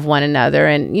of one another.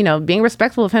 And, being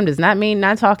respectful of him does not mean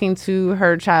not talking to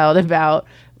her child about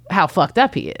how fucked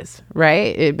up he is,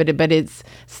 right? But it's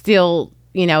still,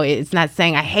 it's not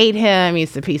saying I hate him,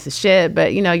 he's a piece of shit,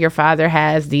 but, your father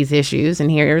has these issues, and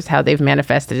here's how they've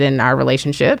manifested in our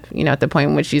relationship, at the point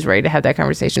in which she's ready to have that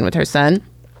conversation with her son.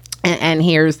 And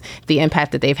here's the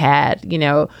impact that they've had,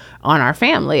 on our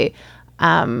family.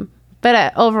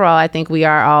 But overall, I think we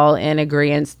are all in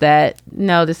agreement that,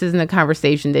 no, this isn't a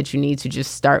conversation that you need to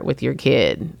just start with your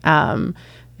kid.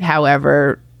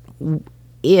 However,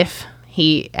 if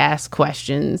he asks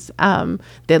questions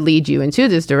that lead you into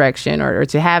this direction, or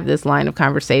to have this line of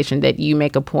conversation, that you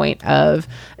make a point of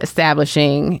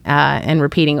establishing and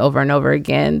repeating over and over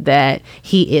again that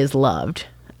he is loved.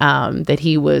 That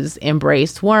he was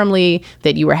embraced warmly,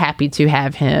 that you were happy to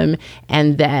have him,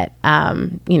 and that,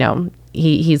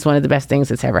 he's one of the best things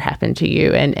that's ever happened to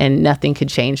you, and nothing could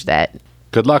change that.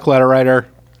 Good luck, letter writer.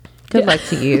 Good luck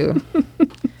to you.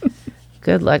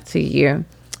 Good luck to you.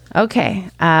 Okay.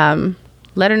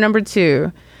 Letter number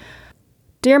 2.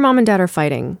 Dear Mom and Dad Are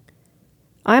Fighting,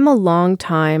 I'm a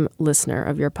long-time listener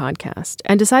of your podcast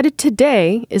and decided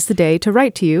today is the day to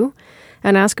write to you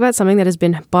and ask about something that has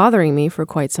been bothering me for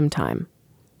quite some time.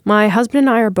 My husband and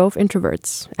I are both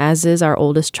introverts, as is our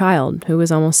oldest child, who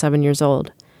is almost 7 years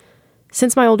old.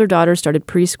 Since my older daughter started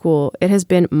preschool, it has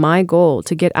been my goal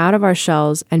to get out of our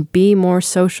shells and be more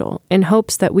social, in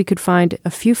hopes that we could find a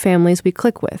few families we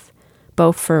click with,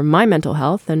 both for my mental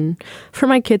health and for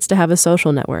my kids to have a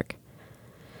social network.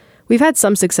 We've had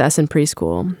some success in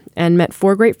preschool and met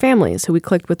 4 great families who we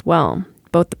clicked with well,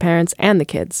 both the parents and the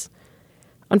kids.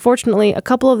 Unfortunately, a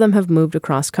couple of them have moved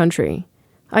across country.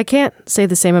 I can't say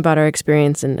the same about our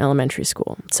experience in elementary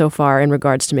school so far in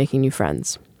regards to making new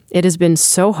friends. It has been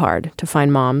so hard to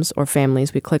find moms or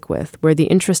families we click with where the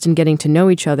interest in getting to know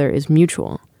each other is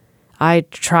mutual. I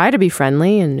try to be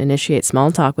friendly and initiate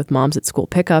small talk with moms at school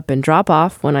pickup and drop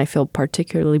off when I feel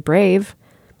particularly brave.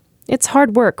 It's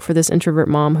hard work for this introvert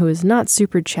mom who is not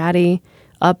super chatty,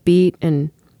 upbeat, and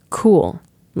cool,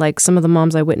 like some of the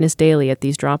moms I witness daily at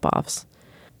these drop-offs.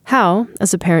 How,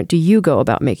 as a parent, do you go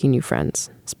about making new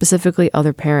friends, specifically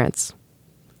other parents?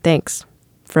 Thanks.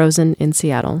 Frozen in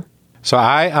Seattle. So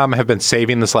I have been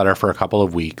saving this letter for a couple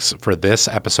of weeks for this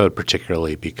episode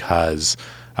particularly because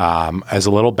as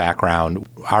a little background,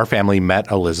 our family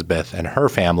met Elizabeth and her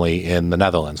family in the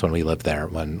Netherlands when we lived there,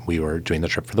 when we were doing the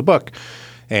trip for the book.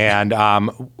 And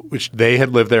which they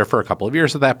had lived there for a couple of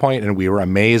years at that point, and we were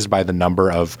amazed by the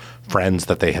number of friends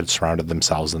that they had surrounded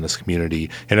themselves in this community,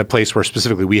 in a place where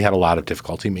specifically we had a lot of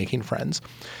difficulty making friends.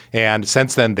 And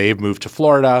since then, they've moved to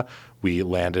Florida. We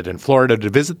landed in Florida to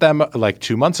visit them like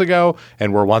 2 months ago,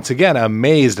 and we're once again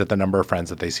amazed at the number of friends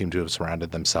that they seem to have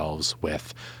surrounded themselves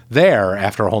with there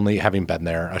after only having been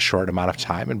there a short amount of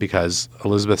time. And because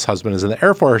Elizabeth's husband is in the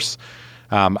Air Force,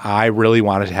 I really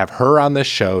wanted to have her on this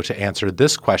show to answer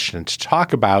this question, to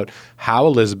talk about how,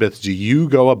 Elizabeth, do you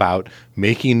go about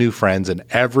making new friends in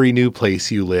every new place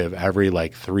you live every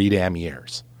 3 damn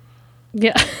years?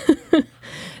 Yeah.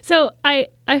 So I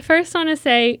first want to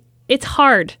say it's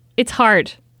hard. It's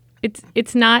hard.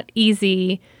 It's not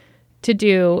easy to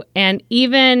do. And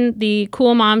even the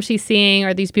cool mom she's seeing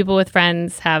or these people with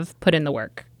friends have put in the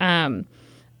work.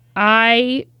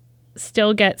 I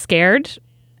still get scared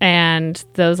and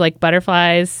those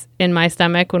butterflies in my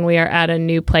stomach when we are at a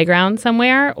new playground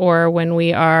somewhere or when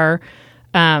we are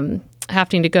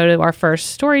having to go to our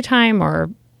first story time or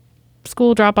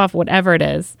school drop off, whatever it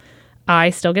is.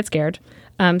 I still get scared.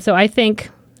 So I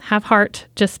think have heart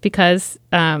just because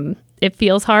it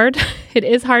feels hard. It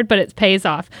is hard, but it pays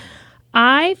off.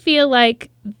 I feel like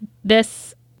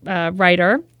this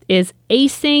writer is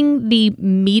acing the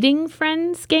meeting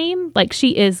friends game.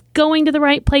 She is going to the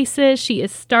right places. She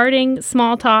is starting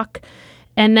small talk.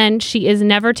 And then she is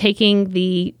never taking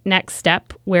the next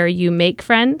step where you make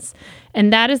friends.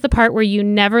 And that is the part where you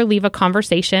never leave a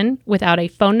conversation without a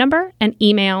phone number, an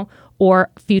email, or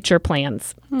future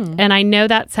plans. And I know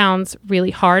that sounds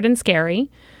really hard and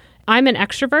scary. I'm an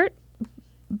extrovert,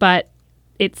 but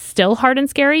it's still hard and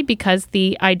scary because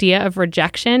the idea of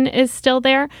rejection is still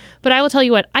there. But I will tell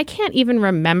you what, I can't even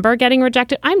remember getting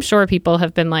rejected. I'm sure people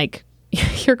have been like,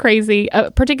 you're crazy,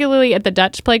 particularly at the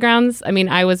Dutch playgrounds. I mean,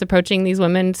 I was approaching these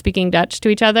women speaking Dutch to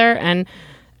each other and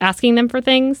asking them for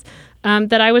things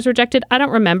that I was rejected. I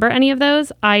don't remember any of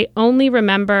those. I only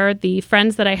remember the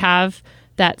friends that I have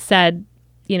that said,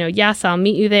 yes, I'll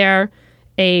meet you there.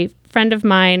 A friend of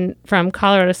mine from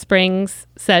Colorado Springs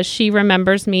says she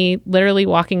remembers me literally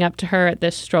walking up to her at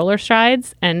the stroller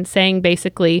strides and saying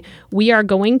basically, we are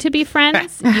going to be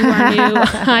friends. You are new.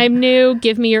 I'm new.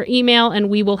 Give me your email and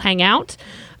we will hang out.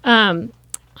 I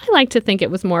like to think it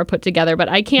was more put together, but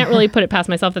I can't really put it past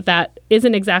myself that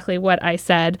isn't exactly what I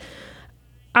said.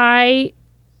 I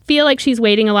feel like she's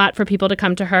waiting a lot for people to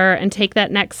come to her and take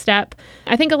that next step.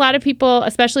 I think a lot of people,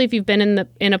 especially if you've been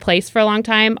in a place for a long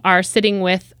time, are sitting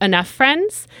with enough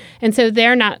friends. And so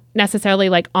they're not necessarily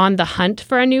on the hunt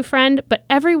for a new friend, but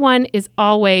everyone is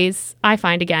always, I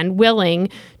find again, willing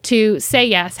to say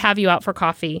yes, have you out for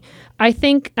coffee. I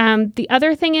think the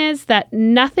other thing is that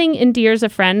nothing endears a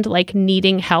friend like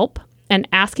needing help, and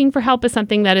asking for help is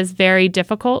something that is very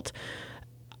difficult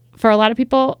for a lot of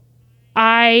people.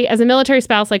 I, as a military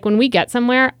spouse, when we get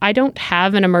somewhere, I don't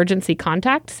have an emergency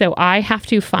contact. So I have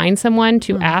to find someone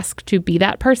to ask to be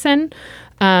that person.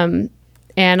 And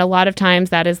a lot of times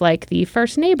that is the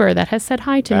first neighbor that has said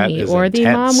hi to me or the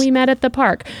mom we met at the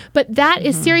park. But that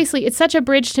is seriously, it's such a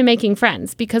bridge to making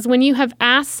friends, because when you have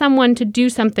asked someone to do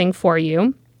something for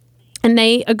you and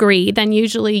they agree, then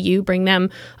usually you bring them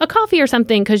a coffee or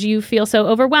something because you feel so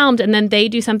overwhelmed, and then they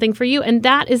do something for you. And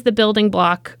that is the building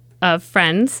block of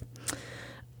friends.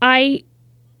 I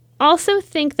also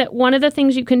think that one of the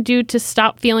things you can do to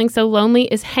stop feeling so lonely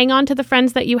is hang on to the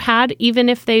friends that you had, even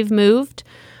if they've moved.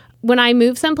 When I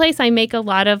move someplace, I make a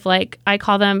lot of I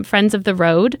call them friends of the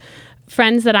road,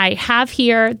 friends that I have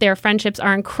here. Their friendships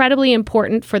are incredibly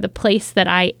important for the place that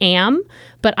I am,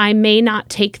 but I may not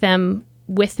take them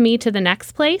with me to the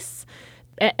next place.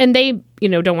 And they,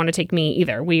 don't want to take me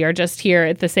either. We are just here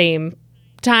at the same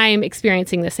time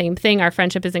experiencing the same thing. Our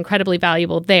friendship is incredibly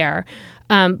valuable there.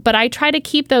 But I try to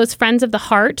keep those friends of the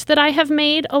heart that I have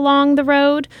made along the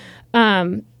road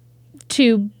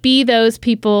to be those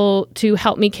people to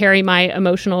help me carry my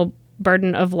emotional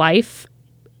burden of life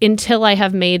until I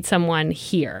have made someone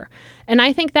here. And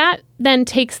I think that then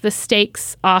takes the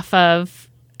stakes off of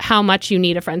how much you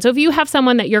need a friend. So if you have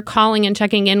someone that you're calling and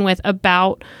checking in with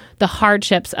about the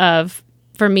hardships of,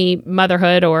 for me,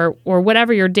 motherhood or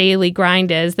whatever your daily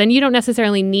grind is, then you don't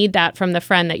necessarily need that from the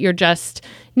friend that you're just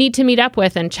need to meet up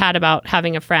with and chat about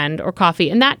having a friend or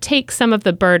coffee. And that takes some of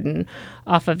the burden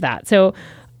off of that. So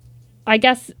I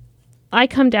guess I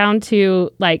come down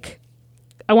to, like,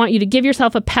 I want you to give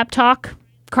yourself a pep talk,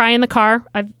 cry in the car.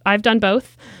 I've done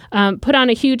both. Put on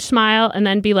a huge smile and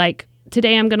then be like,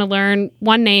 today I'm going to learn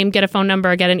one name, get a phone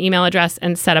number, get an email address,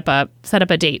 and set up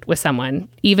a date with someone,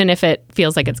 even if it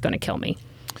feels like it's going to kill me.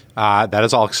 That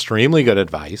is all extremely good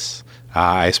advice.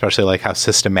 I especially like how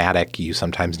systematic you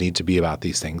sometimes need to be about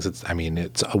these things. It's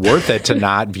worth it to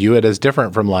not view it as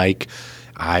different from, like,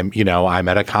 I'm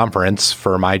at a conference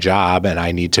for my job and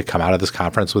I need to come out of this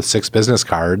conference with 6 business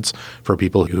cards for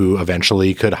people who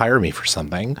eventually could hire me for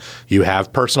something. You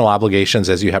have personal obligations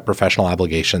as you have professional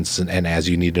obligations. And as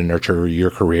you need to nurture your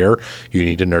career, you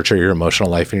need to nurture your emotional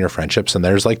life and your friendships. And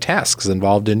there's, like, tasks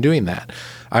involved in doing that.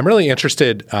 I'm really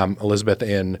interested, Elizabeth,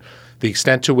 in the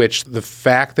extent to which the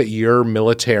fact that you're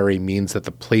military means that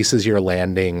the places you're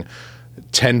landing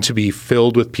tend to be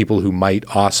filled with people who might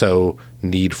also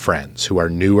need friends, who are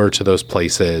newer to those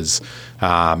places,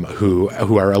 who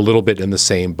are a little bit in the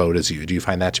same boat as you. Do you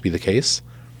find that to be the case?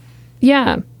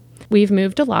 Yeah, we've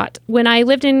moved a lot. When I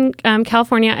lived in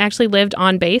California, I actually lived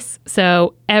on base.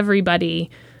 So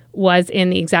everybody was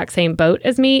in the exact same boat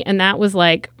as me. And that was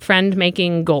like friend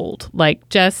making gold, like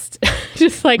just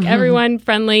like everyone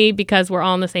friendly because we're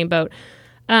all in the same boat.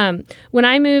 When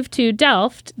I moved to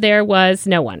Delft, there was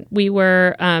no one. We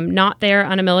were not there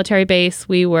on a military base.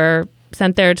 We were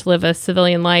sent there to live a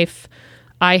civilian life.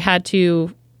 I had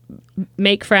to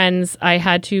make friends. I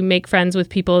had to make friends with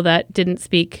people that didn't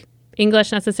speak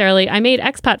English necessarily. I made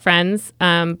expat friends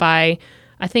by,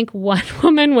 I think one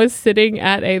woman was sitting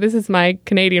at this is my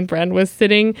Canadian friend, was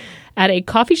sitting at a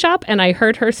coffee shop and I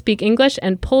heard her speak English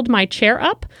and pulled my chair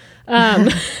up.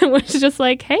 Which is just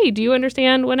like, hey, do you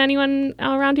understand what anyone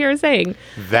around here is saying?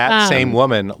 That same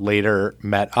woman later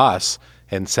met us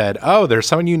and said, oh, there's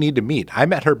someone you need to meet. I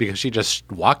met her because she just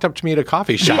walked up to me at a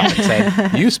coffee shop and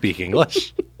said, you speak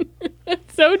English.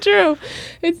 It's so true.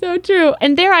 It's so true.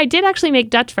 And there I did actually make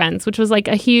Dutch friends, which was like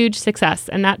a huge success.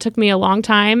 And that took me a long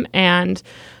time and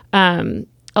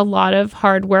a lot of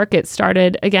hard work. It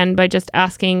started, again, by just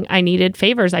asking. I needed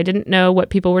favors. I didn't know what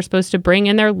people were supposed to bring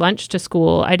in their lunch to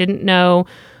school. I didn't know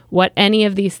what any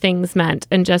of these things meant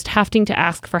and just having to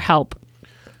ask for help.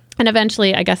 And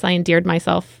eventually, I guess I endeared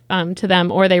myself to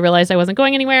them, or they realized I wasn't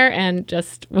going anywhere and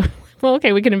just, well,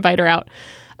 okay, we can invite her out.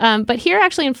 But here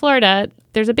actually in Florida,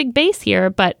 there's a big base here,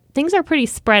 but things are pretty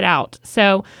spread out.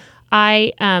 So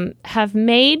I have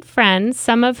made friends,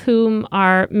 some of whom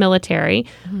are military,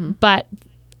 but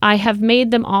I have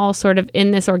made them all sort of in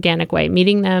this organic way,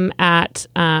 meeting them at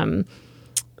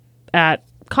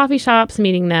coffee shops,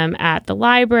 meeting them at the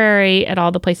library, at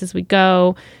all the places we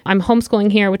go. I'm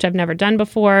homeschooling here, which I've never done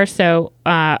before. So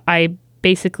I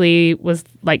basically was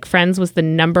like, friends was the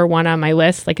number one on my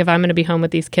list. Like, if I'm going to be home with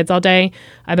these kids all day,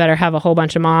 I better have a whole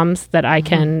bunch of moms that I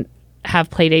can have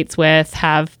play dates with,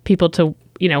 have people to,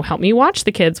 help me watch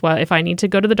the kids if I need to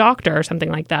go to the doctor or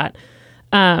something like that.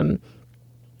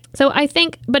 So I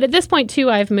think, but at this point too,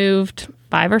 I've moved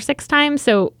 5 or 6 times.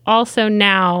 So also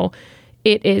now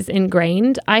it is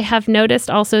ingrained. I have noticed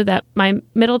also that my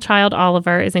middle child,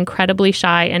 Oliver, is incredibly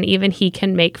shy, and even he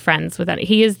can make friends with it.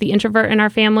 He is the introvert in our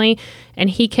family, and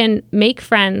he can make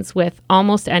friends with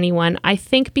almost anyone. I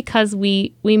think because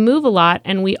we move a lot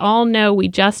and we all know we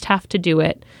just have to do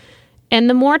it. And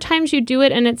the more times you do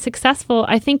it and it's successful,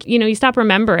 I think, you stop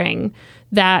remembering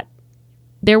that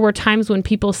there were times when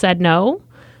people said no.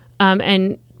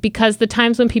 And because the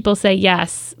times when people say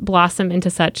yes blossom into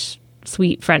such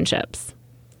sweet friendships.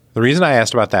 The reason I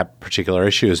asked about that particular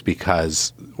issue is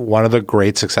because one of the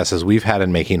great successes we've had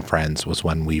in making friends was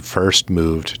when we first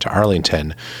moved to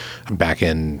Arlington back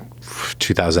in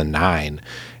 2009.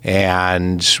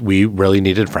 And we really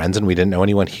needed friends, and we didn't know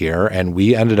anyone here. And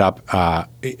we ended up,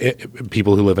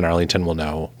 people who live in Arlington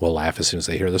will laugh as soon as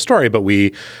they hear the story, but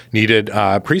we needed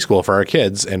preschool for our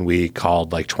kids. And we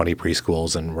called like 20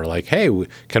 preschools and we're like, hey,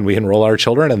 can we enroll our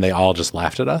children? And they all just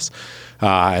laughed at us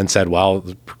and said, well,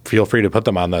 feel free to put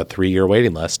them on the 3-year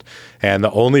waiting list. And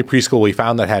the only preschool we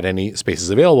found that had any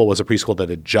spaces available was a preschool that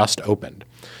had just opened.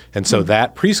 And so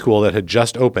that preschool that had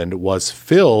just opened was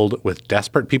filled with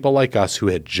desperate people like us who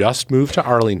had just moved to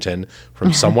Arlington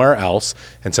from somewhere else.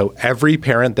 And so every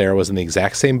parent there was in the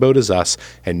exact same boat as us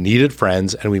and needed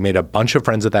friends. And we made a bunch of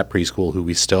friends at that preschool who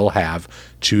we still have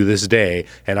to this day.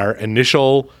 And our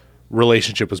initial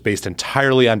relationship was based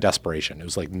entirely on desperation. It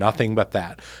was like nothing but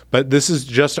that. But this is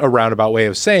just a roundabout way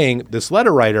of saying this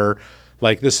letter writer,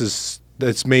 like this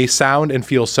may sound and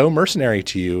feel so mercenary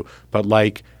to you, but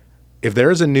like, if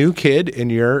there is a new kid in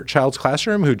your child's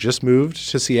classroom who just moved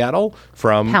to Seattle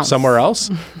from somewhere else,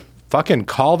 fucking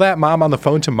call that mom on the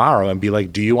phone tomorrow and be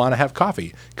like, do you want to have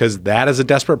coffee? Because that is a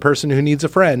desperate person who needs a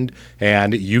friend,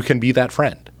 and you can be that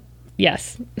friend.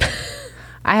 Yes.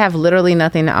 I have literally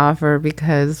nothing to offer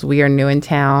because we are new in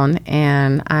town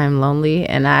and I'm lonely,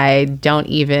 and I don't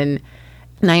even...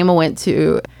 Naima went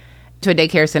to a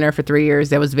daycare center for 3 years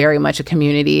that was very much a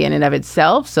community in and of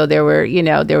itself. So there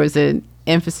was an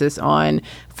emphasis on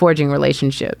forging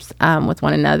relationships with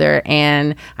one another.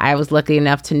 And I was lucky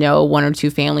enough to know one or two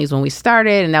families when we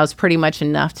started. And that was pretty much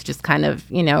enough to just kind of,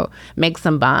 make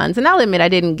some bonds. And I'll admit I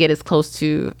didn't get as close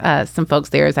to some folks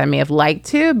there as I may have liked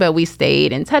to, but we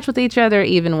stayed in touch with each other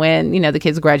even when, the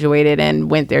kids graduated and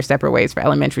went their separate ways for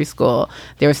elementary school.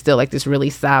 There was still like this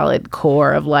really solid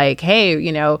core of like,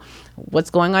 hey,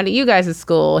 what's going on at you guys'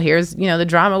 school? Here's, the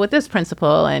drama with this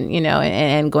principal and,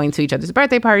 and going to each other's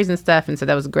birthday parties and stuff. And so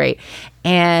that was great.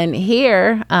 And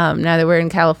here, now that we're in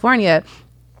California,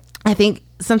 I think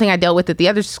something I dealt with at the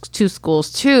other two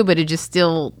schools too, but it just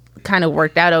still kind of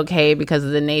worked out okay because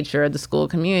of the nature of the school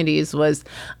communities, was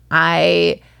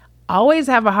I always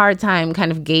have a hard time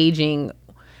kind of gauging,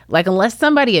 like, unless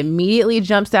somebody immediately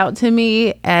jumps out to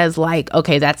me as like,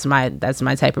 okay, that's my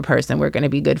type of person, we're going to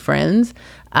be good friends,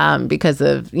 because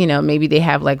of, maybe they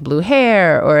have like blue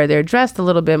hair or they're dressed a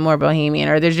little bit more bohemian,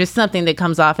 or there's just something that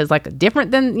comes off as like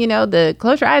different than, the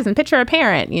close your eyes and picture a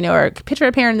parent, or picture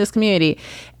a parent in this community.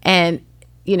 And,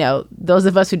 those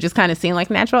of us who just kind of seem like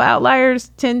natural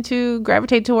outliers tend to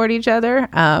gravitate toward each other.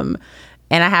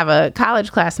 And I have a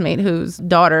college classmate whose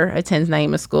daughter attends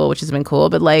Naima school, which has been cool.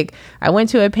 But like, I went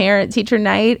to a parent-teacher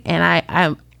night, and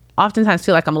I oftentimes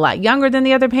feel like I'm a lot younger than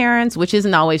the other parents, which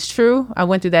isn't always true. I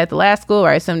went through that at the last school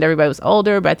where I assumed everybody was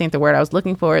older, but I think the word I was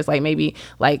looking for is like maybe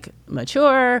like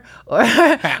mature or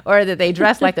or that they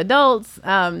dress like adults.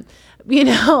 And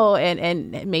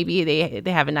maybe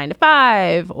they have a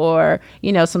 9-to-5 or,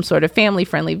 some sort of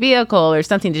family-friendly vehicle or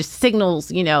something just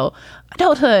signals,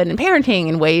 adulthood and parenting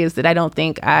in ways that I don't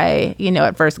think I,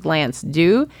 at first glance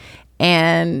do.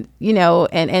 And,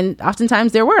 and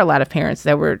oftentimes there were a lot of parents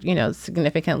that were,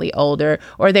 significantly older,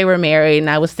 or they were married and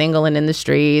I was single and in the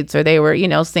streets, or they were,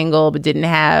 single but didn't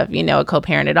have, a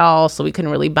co-parent at all. So we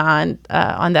couldn't really bond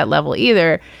on that level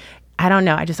either. I don't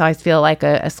know. I just always feel like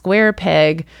a square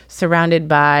peg surrounded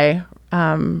by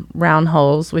round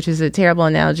holes, which is a terrible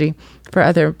analogy for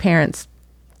other parents.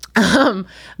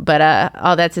 But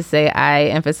all that to say, I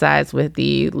emphasize with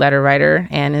the letter writer,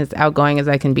 and as outgoing as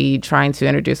I can be, trying to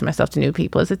introduce myself to new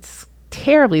people, it's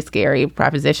terribly scary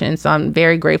proposition. So I'm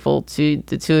very grateful to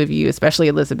the two of you, especially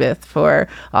Elizabeth, for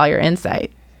all your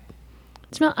insight.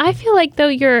 Jamil, I feel like though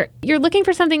you're looking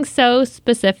for something so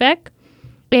specific.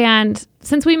 And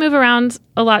since we move around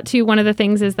a lot too, one of the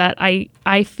things is that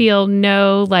I feel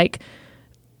no, like,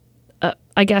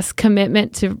 I guess,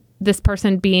 commitment to this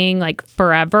person being like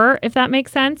forever, if that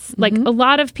makes sense. Mm-hmm. Like a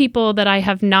lot of people that I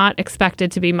have not expected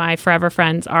to be my forever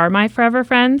friends are my forever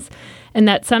friends. And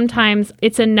that sometimes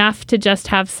it's enough to just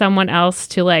have someone else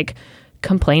to like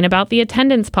complain about the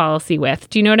attendance policy with.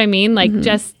 Do you know what I mean? Like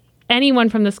just anyone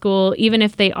from the school, even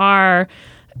if they are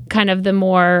kind of the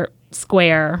more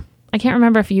square. I can't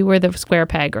remember if you were the square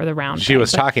peg or the round peg. She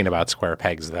was talking about square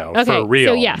pegs, though, okay, for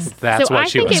real. So yes. That's so what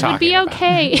she was talking about. I think it would be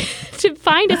okay to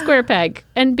find a square peg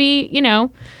and be,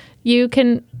 you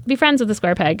can be friends with a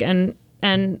square peg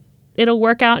and it'll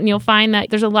work out, and you'll find that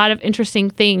there's a lot of interesting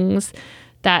things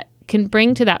that can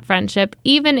bring to that friendship,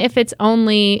 even if it's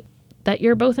only that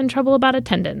you're both in trouble about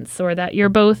attendance or that you're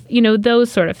both, those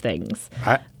sort of things.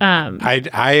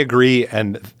 I agree,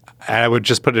 and I would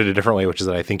just put it a different way, which is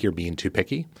that I think you're being too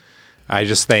picky. I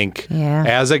just think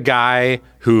as a guy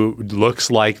who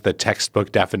looks like the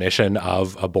textbook definition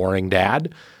of a boring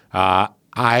dad,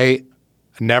 I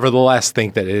nevertheless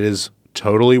think that it is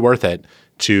totally worth it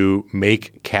to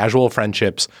make casual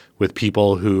friendships with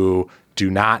people who do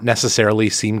not necessarily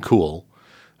seem cool.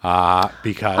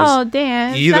 Because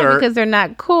Dan, it's not because they're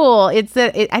not cool. It's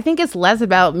that I think it's less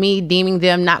about me deeming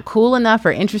them not cool enough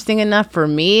or interesting enough for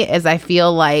me, as I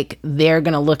feel like they're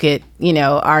gonna look at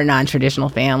our non-traditional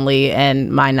family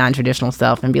and my non-traditional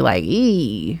self and be like,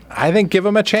 "Ee." I think give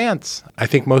them a chance. I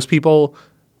think most people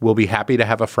will be happy to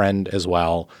have a friend as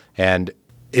well. And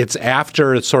it's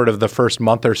after sort of the first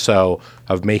month or so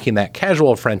of making that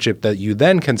casual friendship that you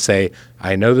then can say,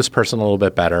 I know this person a little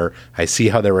bit better. I see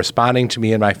how they're responding to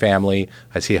me and my family.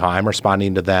 I see how I'm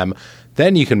responding to them.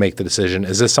 Then you can make the decision,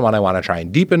 is this someone I want to try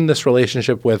and deepen this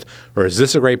relationship with, or is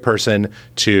this a great person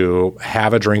to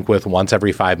have a drink with once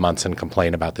every 5 months and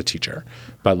complain about the teacher?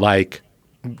 But like,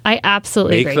 I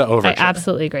absolutely make agree. the overture. I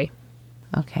absolutely agree.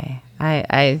 Okay.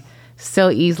 I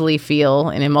so easily feel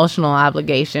an emotional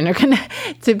obligation or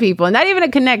to people. Not even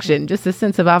a connection, just a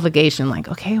sense of obligation. Like,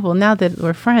 okay, well, now that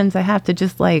we're friends, I have to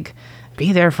just like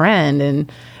be their friend.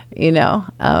 And,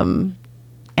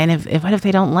 and what if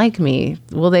they don't like me?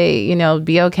 Will they,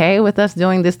 be okay with us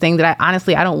doing this thing that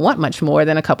I don't want much more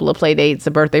than a couple of play dates,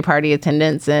 a birthday party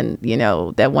attendance, and,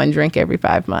 that one drink every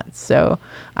 5 months. So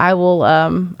I will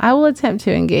attempt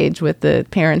to engage with the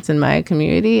parents in my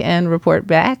community and report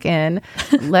back. And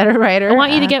letter writer, I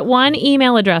want you to get one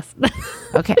email address.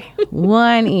 Okay,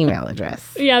 one email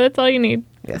address. Yeah, that's all you need.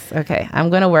 Yes. Okay. I'm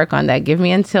going to work on that. Give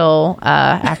me until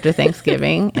after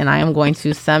Thanksgiving, and I am going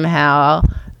to somehow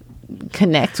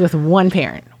connect with one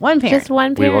parent. Just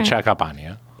one parent. We will check up on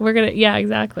you. Yeah,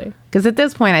 exactly. Because at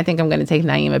this point, I think I'm going to take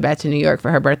Naima back to New York for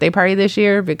her birthday party this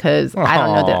year, because I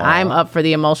don't know that I'm up for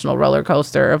the emotional roller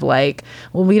coaster of like,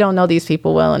 well, we don't know these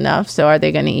people well enough, so are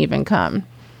they going to even come?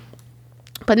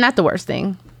 But not the worst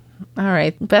thing. All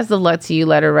right. Best of luck to you,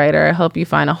 letter writer. I hope you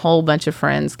find a whole bunch of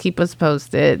friends. Keep us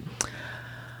posted.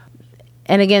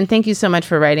 And again, thank you so much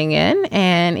for writing in.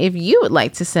 And if you would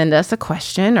like to send us a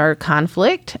question or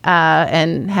conflict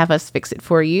and have us fix it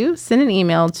for you, send an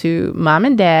email to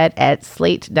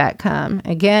momanddad@slate.com.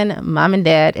 Again,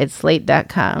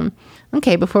 momanddad@slate.com.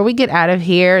 Okay, before we get out of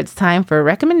here, it's time for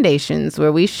recommendations,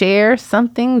 where we share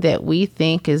something that we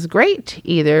think is great,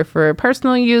 either for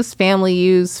personal use, family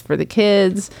use, for the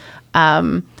kids,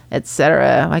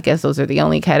 etc. I guess those are the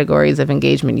only categories of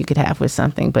engagement you could have with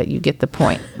something, but you get the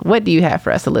point. What do you have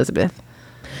for us, Elizabeth?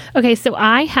 Okay, so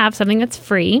I have something that's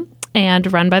free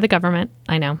and run by the government.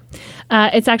 I know.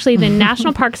 It's actually the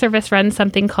National Park Service runs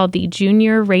something called the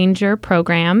Junior Ranger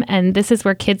Program, and this is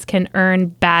where kids can earn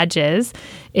badges.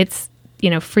 It's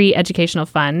free educational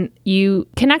fun. You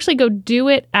can actually go do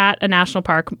it at a national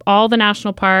park. All the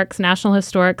national parks, national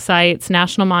historic sites,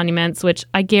 national monuments, which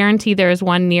I guarantee there is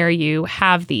one near you,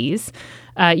 have these.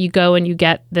 You go and you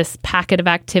get this packet of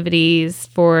activities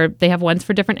they have ones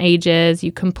for different ages.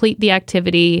 You complete the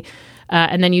activity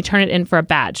and then you turn it in for a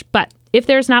badge. But if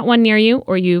there's not one near you,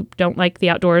 or you don't like the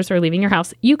outdoors or leaving your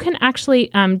house, you can actually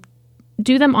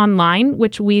do them online,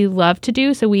 which we love to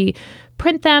do. So we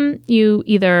print them. You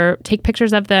either take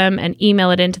pictures of them and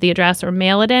email it into the address or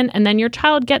mail it in, and then your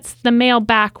child gets the mail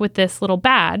back with this little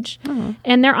badge. Mm-hmm.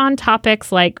 And they're on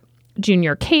topics like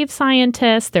junior cave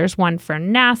scientist. There's one for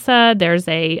NASA. There's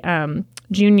a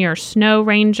junior snow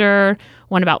ranger,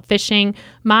 one about fishing.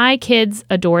 My kids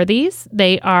adore these.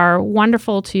 They are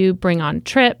wonderful to bring on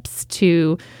trips,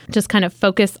 to just kind of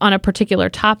focus on a particular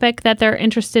topic that they're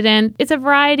interested in. It's a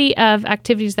variety of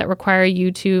activities that require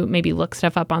you to maybe look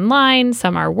stuff up online.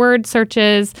 Some are word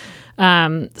searches.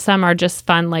 Some are just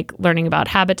fun, like learning about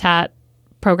habitat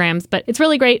programs, but it's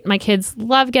really great. My kids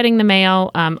love getting the mail.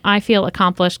 I feel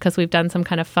accomplished because we've done some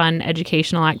kind of fun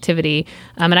educational activity.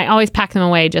 And I always pack them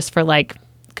away just for like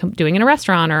doing in a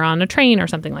restaurant or on a train or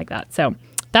something like that. So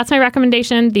that's my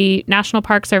recommendation, the National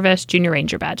Park Service Junior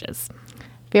Ranger badges.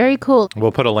 Very cool.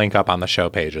 We'll put a link up on the show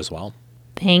page as well.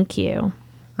 Thank you.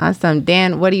 Awesome.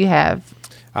 Dan, what do you have?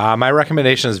 My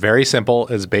recommendation is very simple.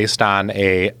 It's based on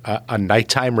a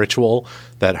nighttime ritual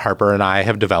that Harper and I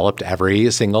have developed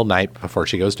every single night before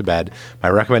she goes to bed. My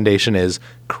recommendation is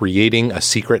creating a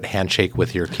secret handshake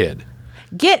with your kid.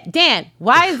 Dan,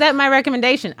 why is that my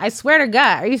recommendation? I swear to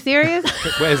God. Are you serious?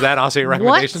 Wait, is that also your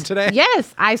recommendation today?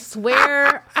 Yes. I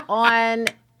swear on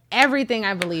everything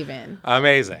I believe in.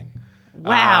 Amazing.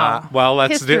 Wow. Well,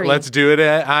 let's do it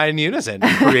in unison.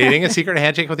 Creating a secret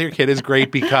handshake with your kid is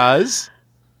great because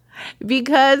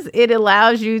it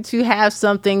allows you to have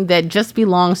something that just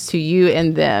belongs to you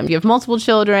and them. You have multiple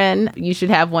children. You should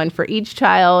have one for each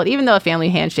child, even though a family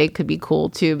handshake could be cool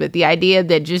too. But the idea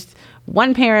that just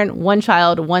one parent, one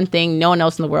child, one thing, no one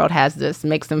else in the world has this,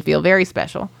 makes them feel very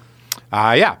special.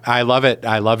 Yeah, I love it.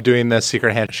 I love doing this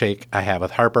secret handshake I have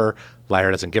with Harper.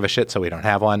 Lyra doesn't give a shit, so we don't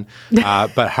have one.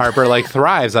 But Harper like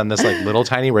thrives on this like little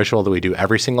tiny ritual that we do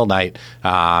every single night.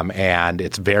 And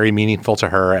it's very meaningful to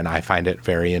her, and I find it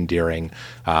very endearing.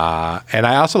 And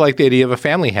I also like the idea of a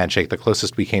family handshake. The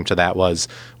closest we came to that was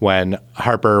when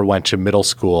Harper went to middle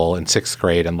school in 6th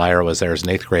grade and Lyra was there as an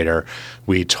 8th grader.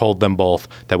 We told them both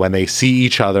that when they see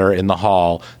each other in the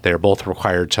hall, they're both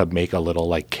required to make a little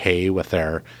like K with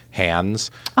their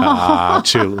hands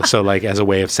so like as a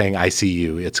way of saying I see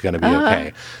you, it's going to be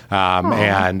okay.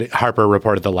 And Harper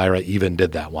reported that Lyra even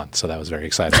did that once, so that was very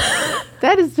exciting.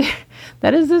 That is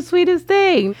the sweetest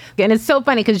thing. And it's so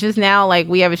funny because just now, like,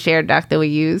 we have a shared doc that we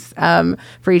use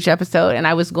for each episode, and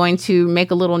I was going to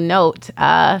make a little note,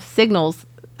 signals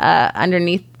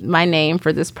underneath my name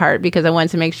for this part because I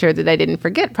wanted to make sure that I didn't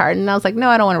forget part. And I was like, no,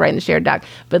 I don't want to write in the shared doc.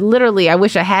 But literally, I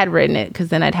wish I had written it because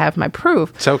then I'd have my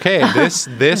proof. It's okay.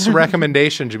 This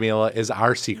recommendation, Jamila, is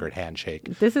our secret handshake.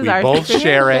 This is we our both secret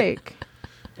share handshake. it.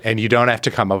 And you don't have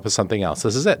to come up with something else.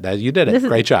 This is it. You did it.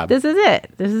 Great job. This is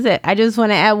it. I just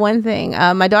want to add one thing.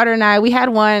 My daughter and I, we had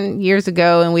one years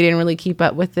ago and we didn't really keep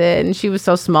up with it. And she was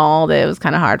so small that it was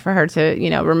kind of hard for her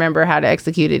to, remember how to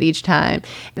execute it each time.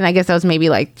 And I guess that was maybe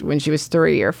like when she was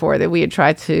 3 or 4 that we had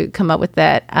tried to come up with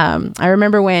that. I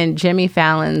remember when Jimmy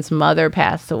Fallon's mother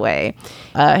passed away,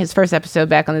 his first episode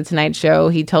back on The Tonight Show,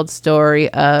 he told the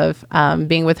story of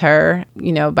being with her,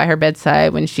 by her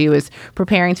bedside when she was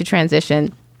preparing to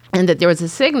transition. And that there was a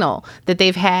signal that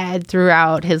they've had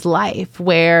throughout his life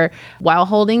where while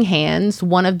holding hands,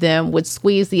 one of them would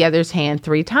squeeze the other's hand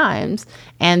 3 times.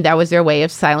 And that was their way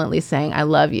of silently saying, I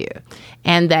love you.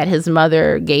 And that his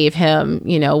mother gave him,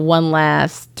 one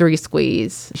last 3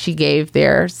 squeeze. She gave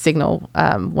their signal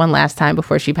one last time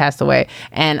before she passed away.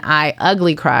 And I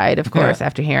ugly cried, of course,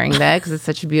 after hearing that because it's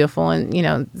such a beautiful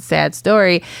and, sad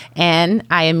story. And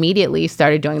I immediately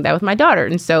started doing that with my daughter.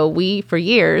 And so we, for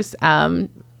years,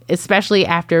 especially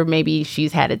after maybe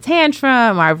she's had a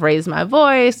tantrum or I've raised my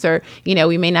voice or,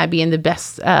 we may not be in the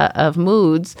best of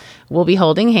moods, we'll be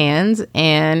holding hands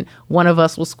and one of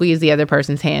us will squeeze the other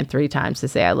person's hand 3 times to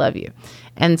say, I love you.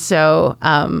 And so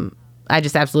I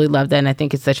just absolutely love that. And I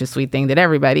think it's such a sweet thing that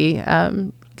everybody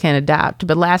can adopt.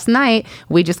 But last night,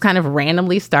 we just kind of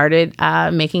randomly started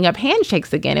making up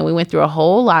handshakes again. And we went through a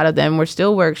whole lot of them. We're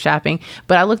still workshopping.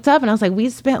 But I looked up and I was like, we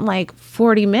spent like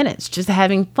 40 minutes just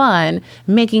having fun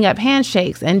making up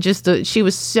handshakes. And just she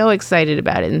was so excited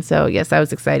about it. And so, yes, I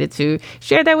was excited to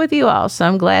share that with you all. So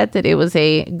I'm glad that it was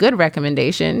a good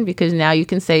recommendation because now you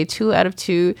can say 2 out of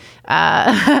 2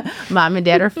 mom and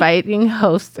dad are fighting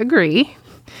hosts agree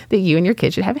that you and your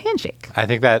kid should have a handshake. I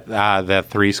think that the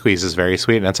 3 squeeze is very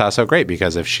sweet. And it's also great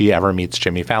because if she ever meets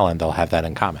Jimmy Fallon, they'll have that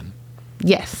in common.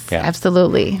 Yes,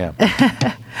 absolutely.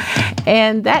 Yeah.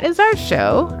 And that is our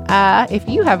show. If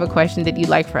you have a question that you'd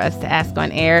like for us to ask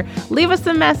on air, leave us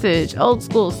a message, old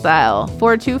school style,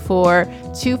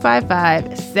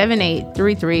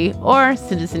 424-255-7833, or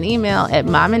send us an email at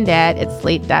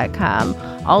momanddad@slate.com.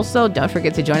 Also, don't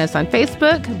forget to join us on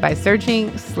Facebook by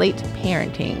searching Slate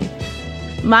Parenting.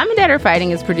 Mom and Dad Are Fighting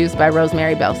is produced by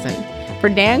Rosemary Belson. For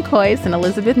Dan Coyce and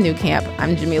Elizabeth Newcamp,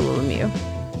 I'm Jamila Lemieux.